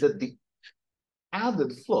is that the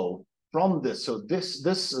added flow from this, so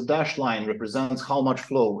this dashed line represents how much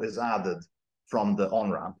flow is added from the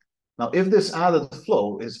on-ramp. Now, if this added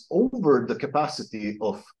flow is over the capacity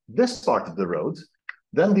of this part of the road,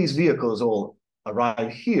 then these vehicles all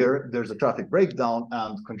arrive here, there's a traffic breakdown,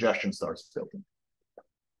 and congestion starts building.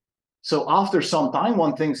 So after some time,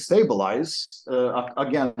 when things stabilize,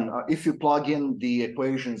 again, if you plug in the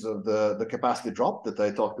equations of the capacity drop that I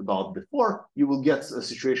talked about before, you will get a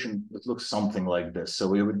situation that looks something like this. So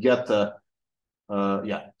we would get, so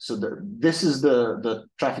this is the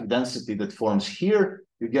traffic density that forms here.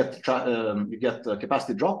 You get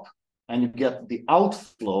capacity drop, and you get the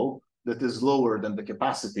outflow that is lower than the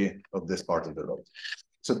capacity of this part of the road.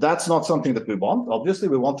 So that's not something that we want. Obviously,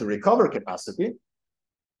 we want to recover capacity.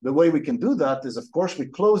 The way we can do that is, of course, we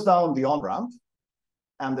close down the on-ramp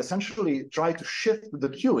and essentially try to shift the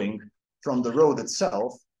queuing from the road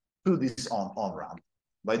itself to this on-ramp.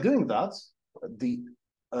 By doing that, the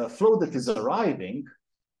flow that is arriving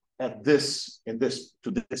at this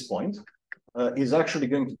point is actually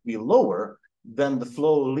going to be lower than the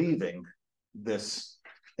flow leaving this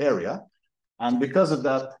area. And because of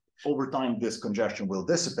that, over time, this congestion will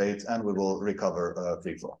dissipate and we will recover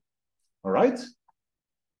free flow. All right.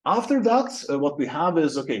 After that, what we have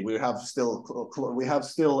is, okay, we have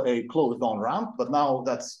still a closed on-ramp, but now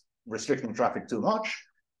that's restricting traffic too much.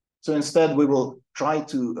 So instead, we will try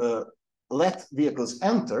to let vehicles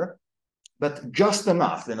enter, but just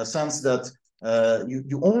enough in a sense that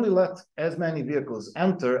you only let as many vehicles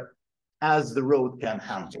enter as the road can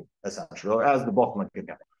handle, essentially, or as the bottleneck can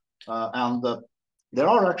handle. There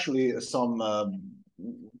are actually some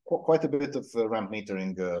quite a bit of ramp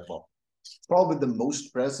metering. Well, probably the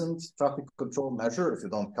most present traffic control measure, if you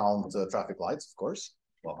don't count traffic lights, of course.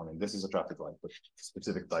 Well, I mean, this is a traffic light, but a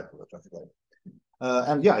specific type of a traffic light.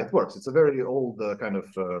 And yeah, it works. It's a very old kind of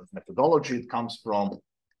methodology. It comes from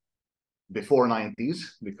before 90s,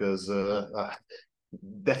 because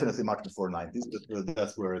definitely much before 90s, but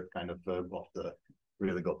that's where it kind of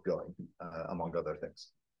really got going, among other things.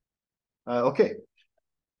 Okay,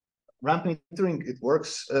 ramp metering, it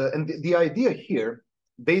works. And the idea here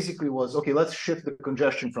basically was, okay, let's shift the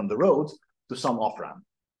congestion from the road to some off-ramp.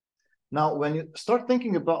 Now, when you start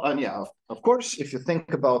thinking about, and yeah, of course, if you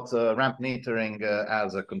think about ramp metering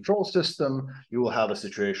as a control system, you will have a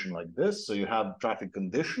situation like this. So you have traffic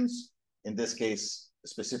conditions, in this case,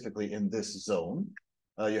 specifically in this zone.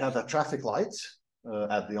 You have a traffic light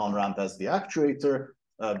at the on-ramp as the actuator.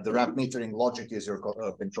 The ramp metering logic is your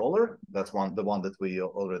controller. That's the one that we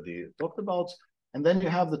already talked about. And then you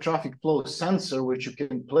have the traffic flow sensor, which you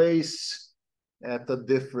can place at a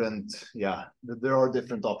different, yeah, there are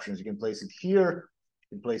different options. You can place it here,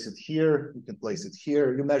 you can place it here, you can place it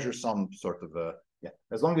here. You measure some sort of a, yeah,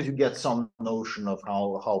 as long as you get some notion of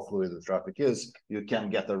how fluid the traffic is, you can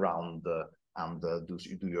get around and do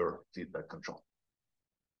your feedback control.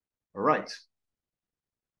 All right.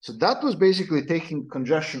 So that was basically taking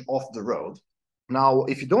congestion off the road. Now,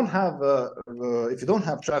 if you don't have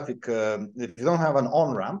traffic, if you don't have an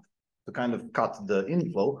on-ramp to kind of cut the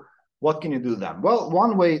inflow, what can you do then? Well,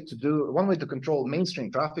 one way to control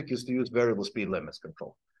mainstream traffic is to use variable speed limits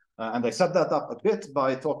control. And I set that up a bit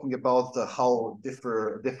by talking about how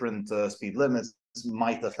different speed limits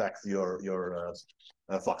might affect your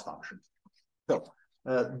flux function. So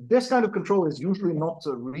this kind of control is usually not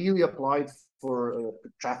really applied for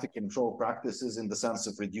traffic control practices in the sense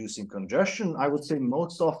of reducing congestion. I would say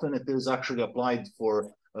most often it is actually applied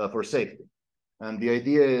for safety. And the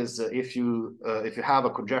idea is if you have a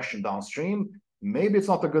congestion downstream, maybe it's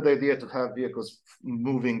not a good idea to have vehicles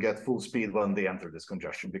moving at full speed when they enter this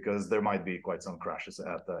congestion, because there might be quite some crashes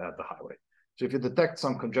at the highway. So if you detect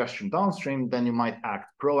some congestion downstream, then you might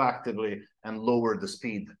act proactively and lower the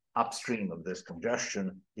speed upstream of this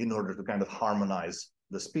congestion in order to kind of harmonize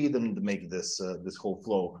the speed and make this whole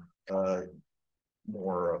flow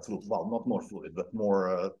more fluid. Well, not more fluid, but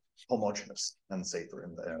more homogeneous and safer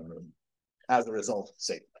in the as a result,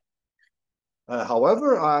 safe.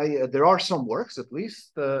 However, there are some works, at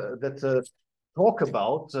least, that talk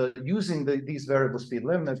about using these variable speed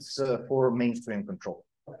limits for mainstream control.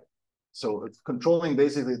 So it's controlling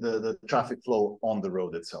basically the traffic flow on the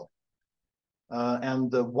road itself.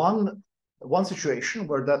 And one situation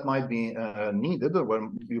where that might be needed, or where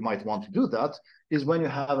you might want to do that, is when you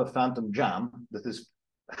have a phantom jam that is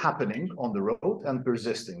happening on the road and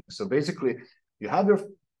persisting. So basically, you have your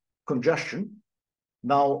congestion.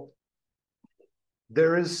 Now,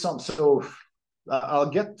 there is some, so I'll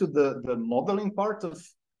get to the modeling part of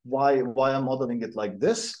why I'm modeling it like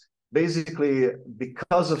this. Basically,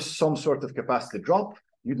 because of some sort of capacity drop,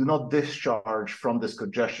 you do not discharge from this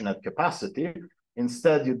congestion at capacity.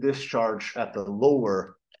 Instead, you discharge at a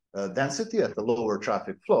lower density, at the lower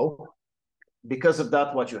traffic flow. Because of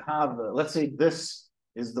that, what you have, let's say this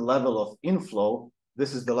is the level of inflow,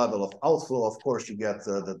 this is the level of outflow. Of course, you get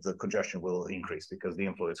the congestion will increase because the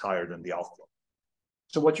inflow is higher than the outflow.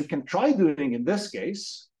 So what you can try doing in this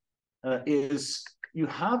case is you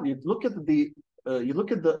look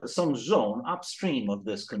at some zone upstream of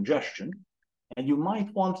this congestion, and you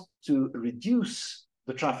might want to reduce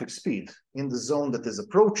the traffic speed in the zone that is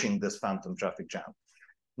approaching this phantom traffic jam.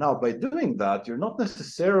 Now, by doing that, you're not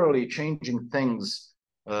necessarily changing things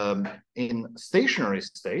in stationary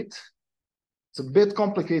state. It's a bit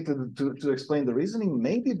complicated to explain the reasoning,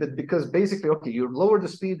 maybe, but because basically, okay, you lower the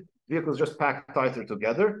speed, vehicles just pack tighter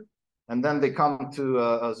together, and then they come to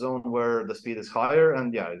a zone where the speed is higher,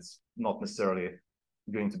 and yeah, it's not necessarily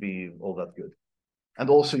going to be all that good. And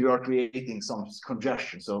also you are creating some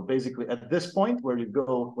congestion. So basically at this point where you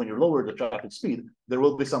go, when you lower the traffic speed, there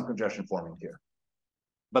will be some congestion forming here.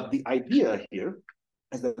 But the idea here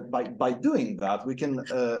is that by doing that, we can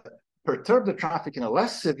perturb the traffic in a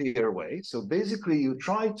less severe way. So basically you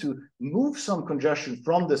try to move some congestion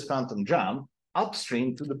from this phantom jam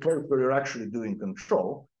upstream to the place where you're actually doing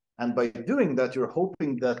control. And by doing that, you're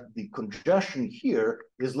hoping that the congestion here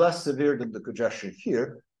is less severe than the congestion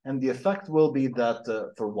here. And the effect will be that,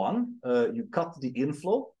 for one, you cut the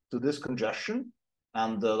inflow to this congestion.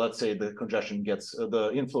 And let's say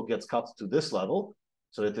the inflow gets cut to this level.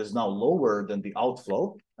 So it is now lower than the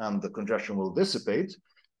outflow, and the congestion will dissipate.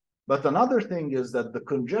 But another thing is that the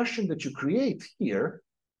congestion that you create here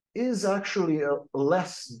is actually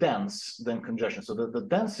less dense than congestion. So the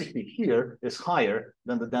density here is higher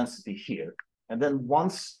than the density here. And then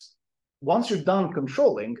once you're done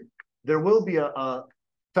controlling, there will be a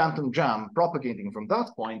phantom jam propagating from that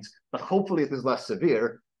point, but hopefully it is less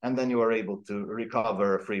severe, and then you are able to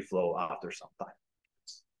recover free flow after some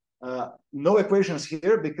time. No equations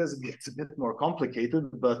here because it gets a bit more complicated,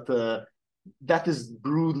 but that is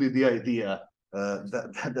broadly the idea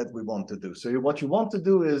that we want to do. So what you want to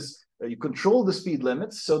do is you control the speed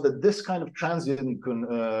limits so that this kind of transient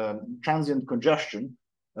congestion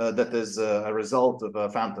that is a result of a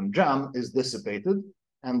phantom jam is dissipated,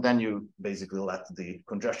 and then you basically let the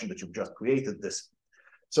congestion that you've just created dissipate.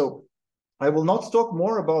 So I will not talk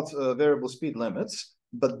more about variable speed limits,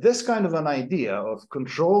 but this kind of an idea of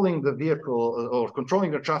controlling the vehicle or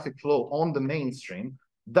controlling the traffic flow on the mainstream,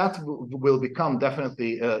 that will become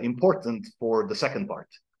definitely important for the second part,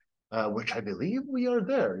 which I believe we are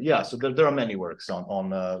there. Yeah, so there are many works on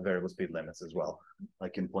variable speed limits as well. I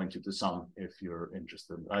can point you to some if you're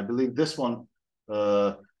interested. I believe this one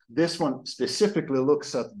specifically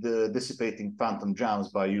looks at the dissipating phantom jams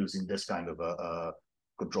by using this kind of a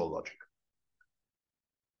control logic.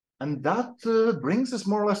 And that brings us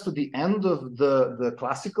more or less to the end of the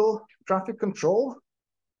classical traffic control.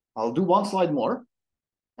 I'll do one slide more,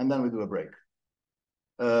 and then we do a break.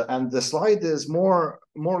 And the slide is more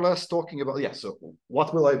or less talking about, yeah, so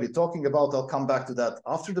what will I be talking about? I'll come back to that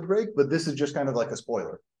after the break, but this is just kind of like a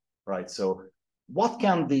spoiler, right? So what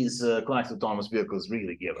can these connected autonomous vehicles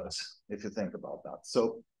really give us, if you think about that?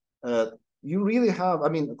 So you really have, I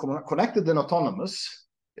mean, connected and autonomous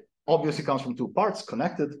obviously comes from two parts,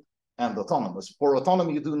 connected and autonomous. For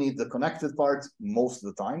autonomy, you do need the connected part most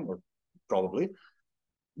of the time, or probably,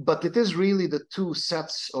 but it is really the two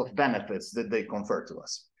sets of benefits that they confer to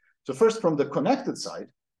us. So first, from the connected side,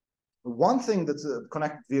 one thing that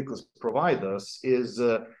connected vehicles provide us is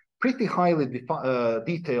pretty highly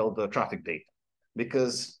detailed traffic data,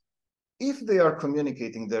 because if they are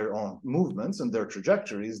communicating their own movements and their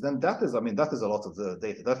trajectories, then that is, I mean, that is a lot of the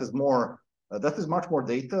data. That is more, that is much more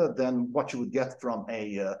data than what you would get from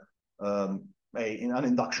an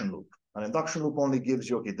induction loop. An induction loop only gives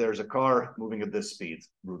you, okay, there's a car moving at this speed,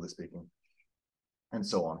 rudely speaking, and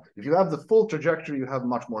so on. If you have the full trajectory, you have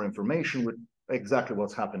much more information with exactly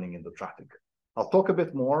what's happening in the traffic. I'll talk a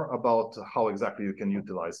bit more about how exactly you can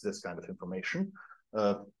utilize this kind of information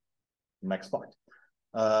next part.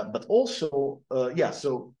 But also, yeah,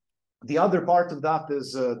 so the other part of that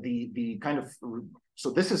is the kind of, so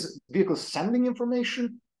this is vehicles sending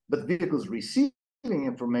information, but vehicles receiving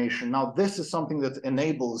information. Now, this is something that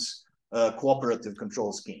enables cooperative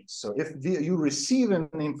control schemes. So if you receive an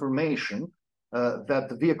information that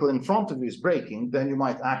the vehicle in front of you is braking, then you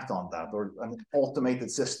might act on that, or an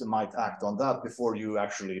automated system might act on that before you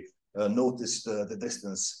actually notice the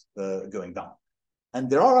distance going down. And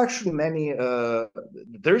there are actually many,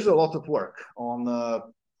 there's a lot of work on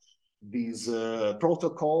these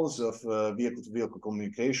protocols of vehicle-to-vehicle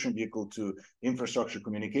communication, vehicle-to-infrastructure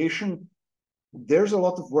communication. There's a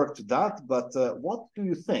lot of work to that, but what do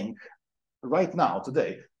you think right now,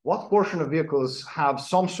 today, what portion of vehicles have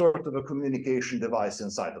some sort of a communication device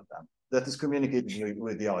inside of them that is communicating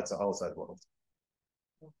with the outside world?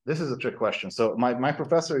 This is a trick question. So my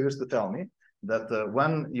professor used to tell me that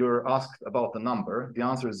when you're asked about the number, the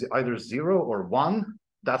answer is either 0 or 1.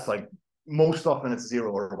 That's like, most often it's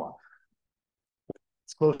 0 or 1.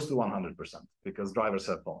 It's close to 100% because drivers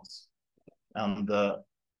have phones. And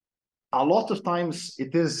a lot of times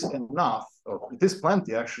it is enough, or it is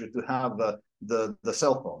plenty actually, to have the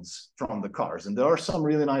cell phones from the cars. And there are some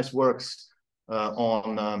really nice works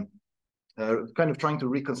on kind of trying to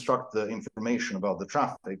reconstruct the information about the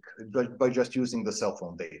traffic by just using the cell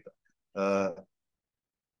phone data.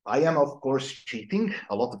 I am, of course, cheating.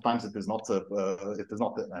 A lot of times it is not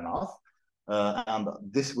enough. And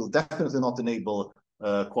this will definitely not enable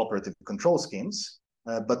cooperative control schemes.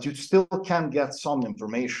 But you still can get some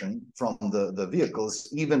information from the vehicles,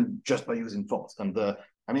 even just by using phones. And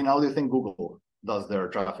I mean, how do you think Google does their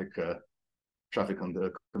traffic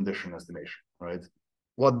condition estimation, right?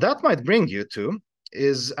 What that might bring you to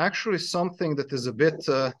is actually something that is a bit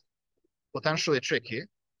potentially tricky,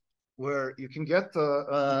 where you can get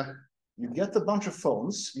you get a bunch of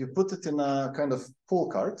phones, you put it in a kind of pull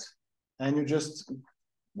cart, and you just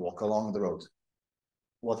walk along the road.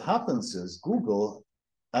 What happens is Google,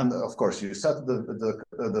 and of course you set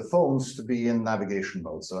the phones to be in navigation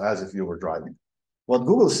mode, so as if you were driving. What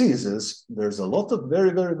Google sees is there's a lot of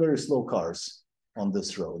very, very, very slow cars on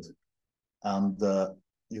this road, and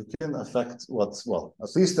you can affect what's, well,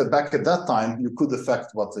 at least back at that time, you could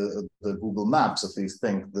affect what the Google Maps at least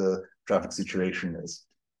think the traffic situation is.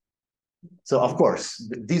 So of course,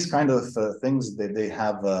 these kind of things, they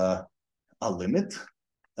have a limit.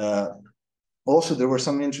 Also, there were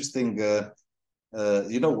some interesting,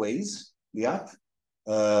 you know, Waze, the app.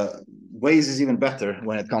 Waze is even better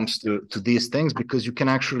when it comes to these things, because you can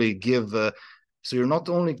actually give, so you're not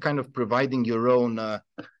only kind of providing your own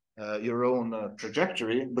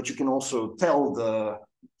trajectory, but you can also tell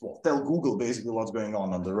Google basically what's going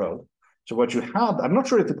on the road. So what you had, I'm not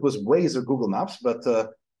sure if it was Waze or Google Maps, but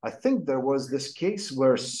I think there was this case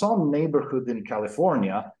where some neighborhood in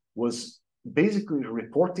California was basically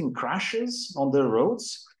reporting crashes on their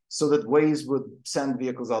roads so that Waze would send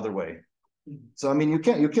vehicles other way. So I mean, you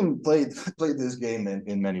can play this game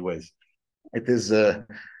in many ways. It is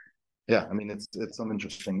yeah, I mean, it's some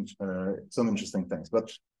interesting things,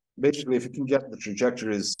 but basically, if you can get the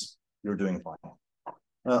trajectories, you're doing fine.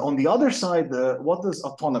 On the other side, what does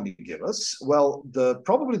autonomy give us? Well,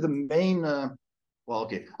 probably the main, well,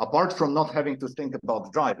 okay, apart from not having to think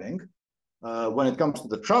about driving, when it comes to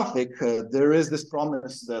the traffic, there is this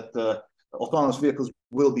promise that autonomous vehicles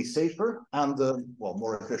will be safer and, well,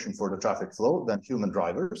 more efficient for the traffic flow than human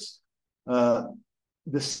drivers.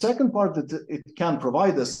 The second part that it can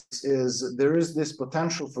provide us is there is this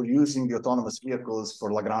potential for using the autonomous vehicles for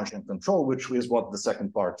Lagrangian control, which is what the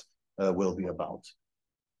second part will be about.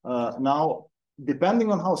 Now,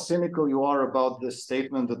 depending on how cynical you are about this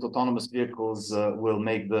statement that autonomous vehicles will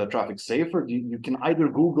make the traffic safer, you can either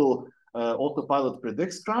Google autopilot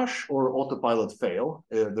predicts crash or autopilot fail.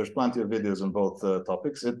 There's plenty of videos on both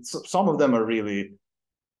topics. Some of them are really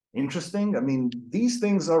interesting. I mean, these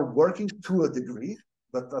things are working to a degree,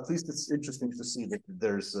 but at least it's interesting to see that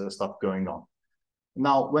there's stuff going on.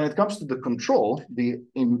 Now, when it comes to the control, the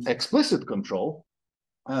explicit control,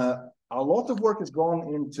 a lot of work has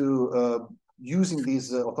gone into using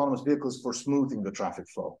these autonomous vehicles for smoothing the traffic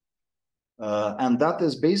flow. And that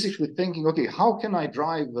is basically thinking, okay, how can I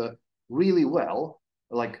drive really well?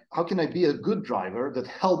 Like, how can I be a good driver that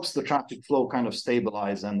helps the traffic flow kind of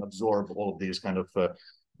stabilize and absorb all of these kind of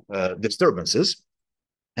disturbances?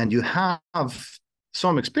 And you have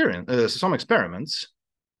some experiments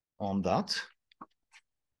on that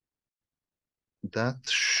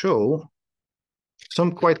show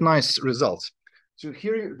some quite nice results. So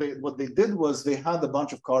here, what they did was they had a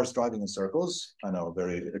bunch of cars driving in circles. I know,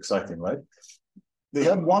 very exciting, right? They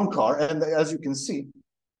had one car, and as you can see,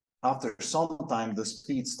 after some time, the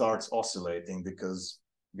speed starts oscillating because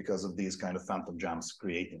of these kind of phantom jams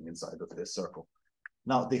creating inside of this circle.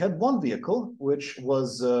 Now, they had one vehicle which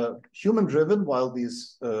was human-driven while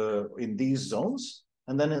in these zones,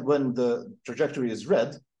 and then when the trajectory is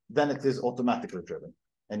red, then it is automatically driven.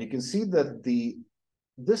 And you can see that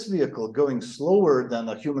this vehicle going slower than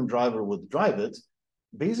a human driver would drive it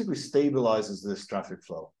basically stabilizes this traffic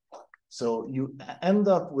flow. So you end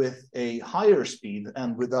up with a higher speed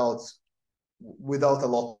and without a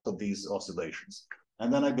lot of these oscillations.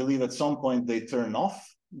 And then I believe at some point they turn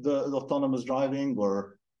off the autonomous driving,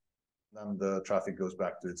 or then the traffic goes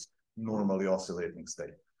back to its normally oscillating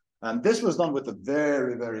state. And this was done with a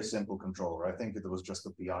very, very simple controller. I think it was just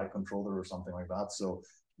a PI controller or something like that. So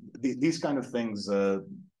these kind of things,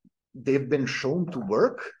 they've been shown to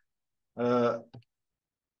work.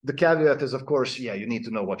 The caveat is, of course, yeah, you need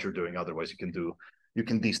to know what you're doing. Otherwise, you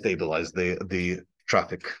can destabilize the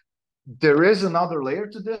traffic. There is another layer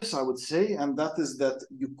to this, I would say, and that is that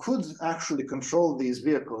you could actually control these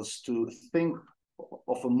vehicles to think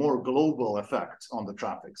of a more global effect on the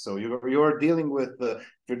traffic. So you're dealing with if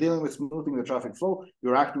you're dealing with smoothing the traffic flow,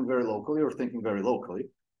 you're acting very locally or thinking very locally.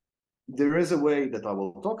 There is a way that I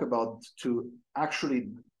will talk about to actually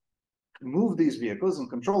move these vehicles and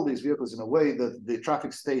control these vehicles in a way that the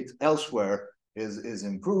traffic state elsewhere is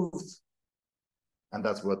improved, and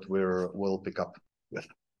that's what we'll pick up with.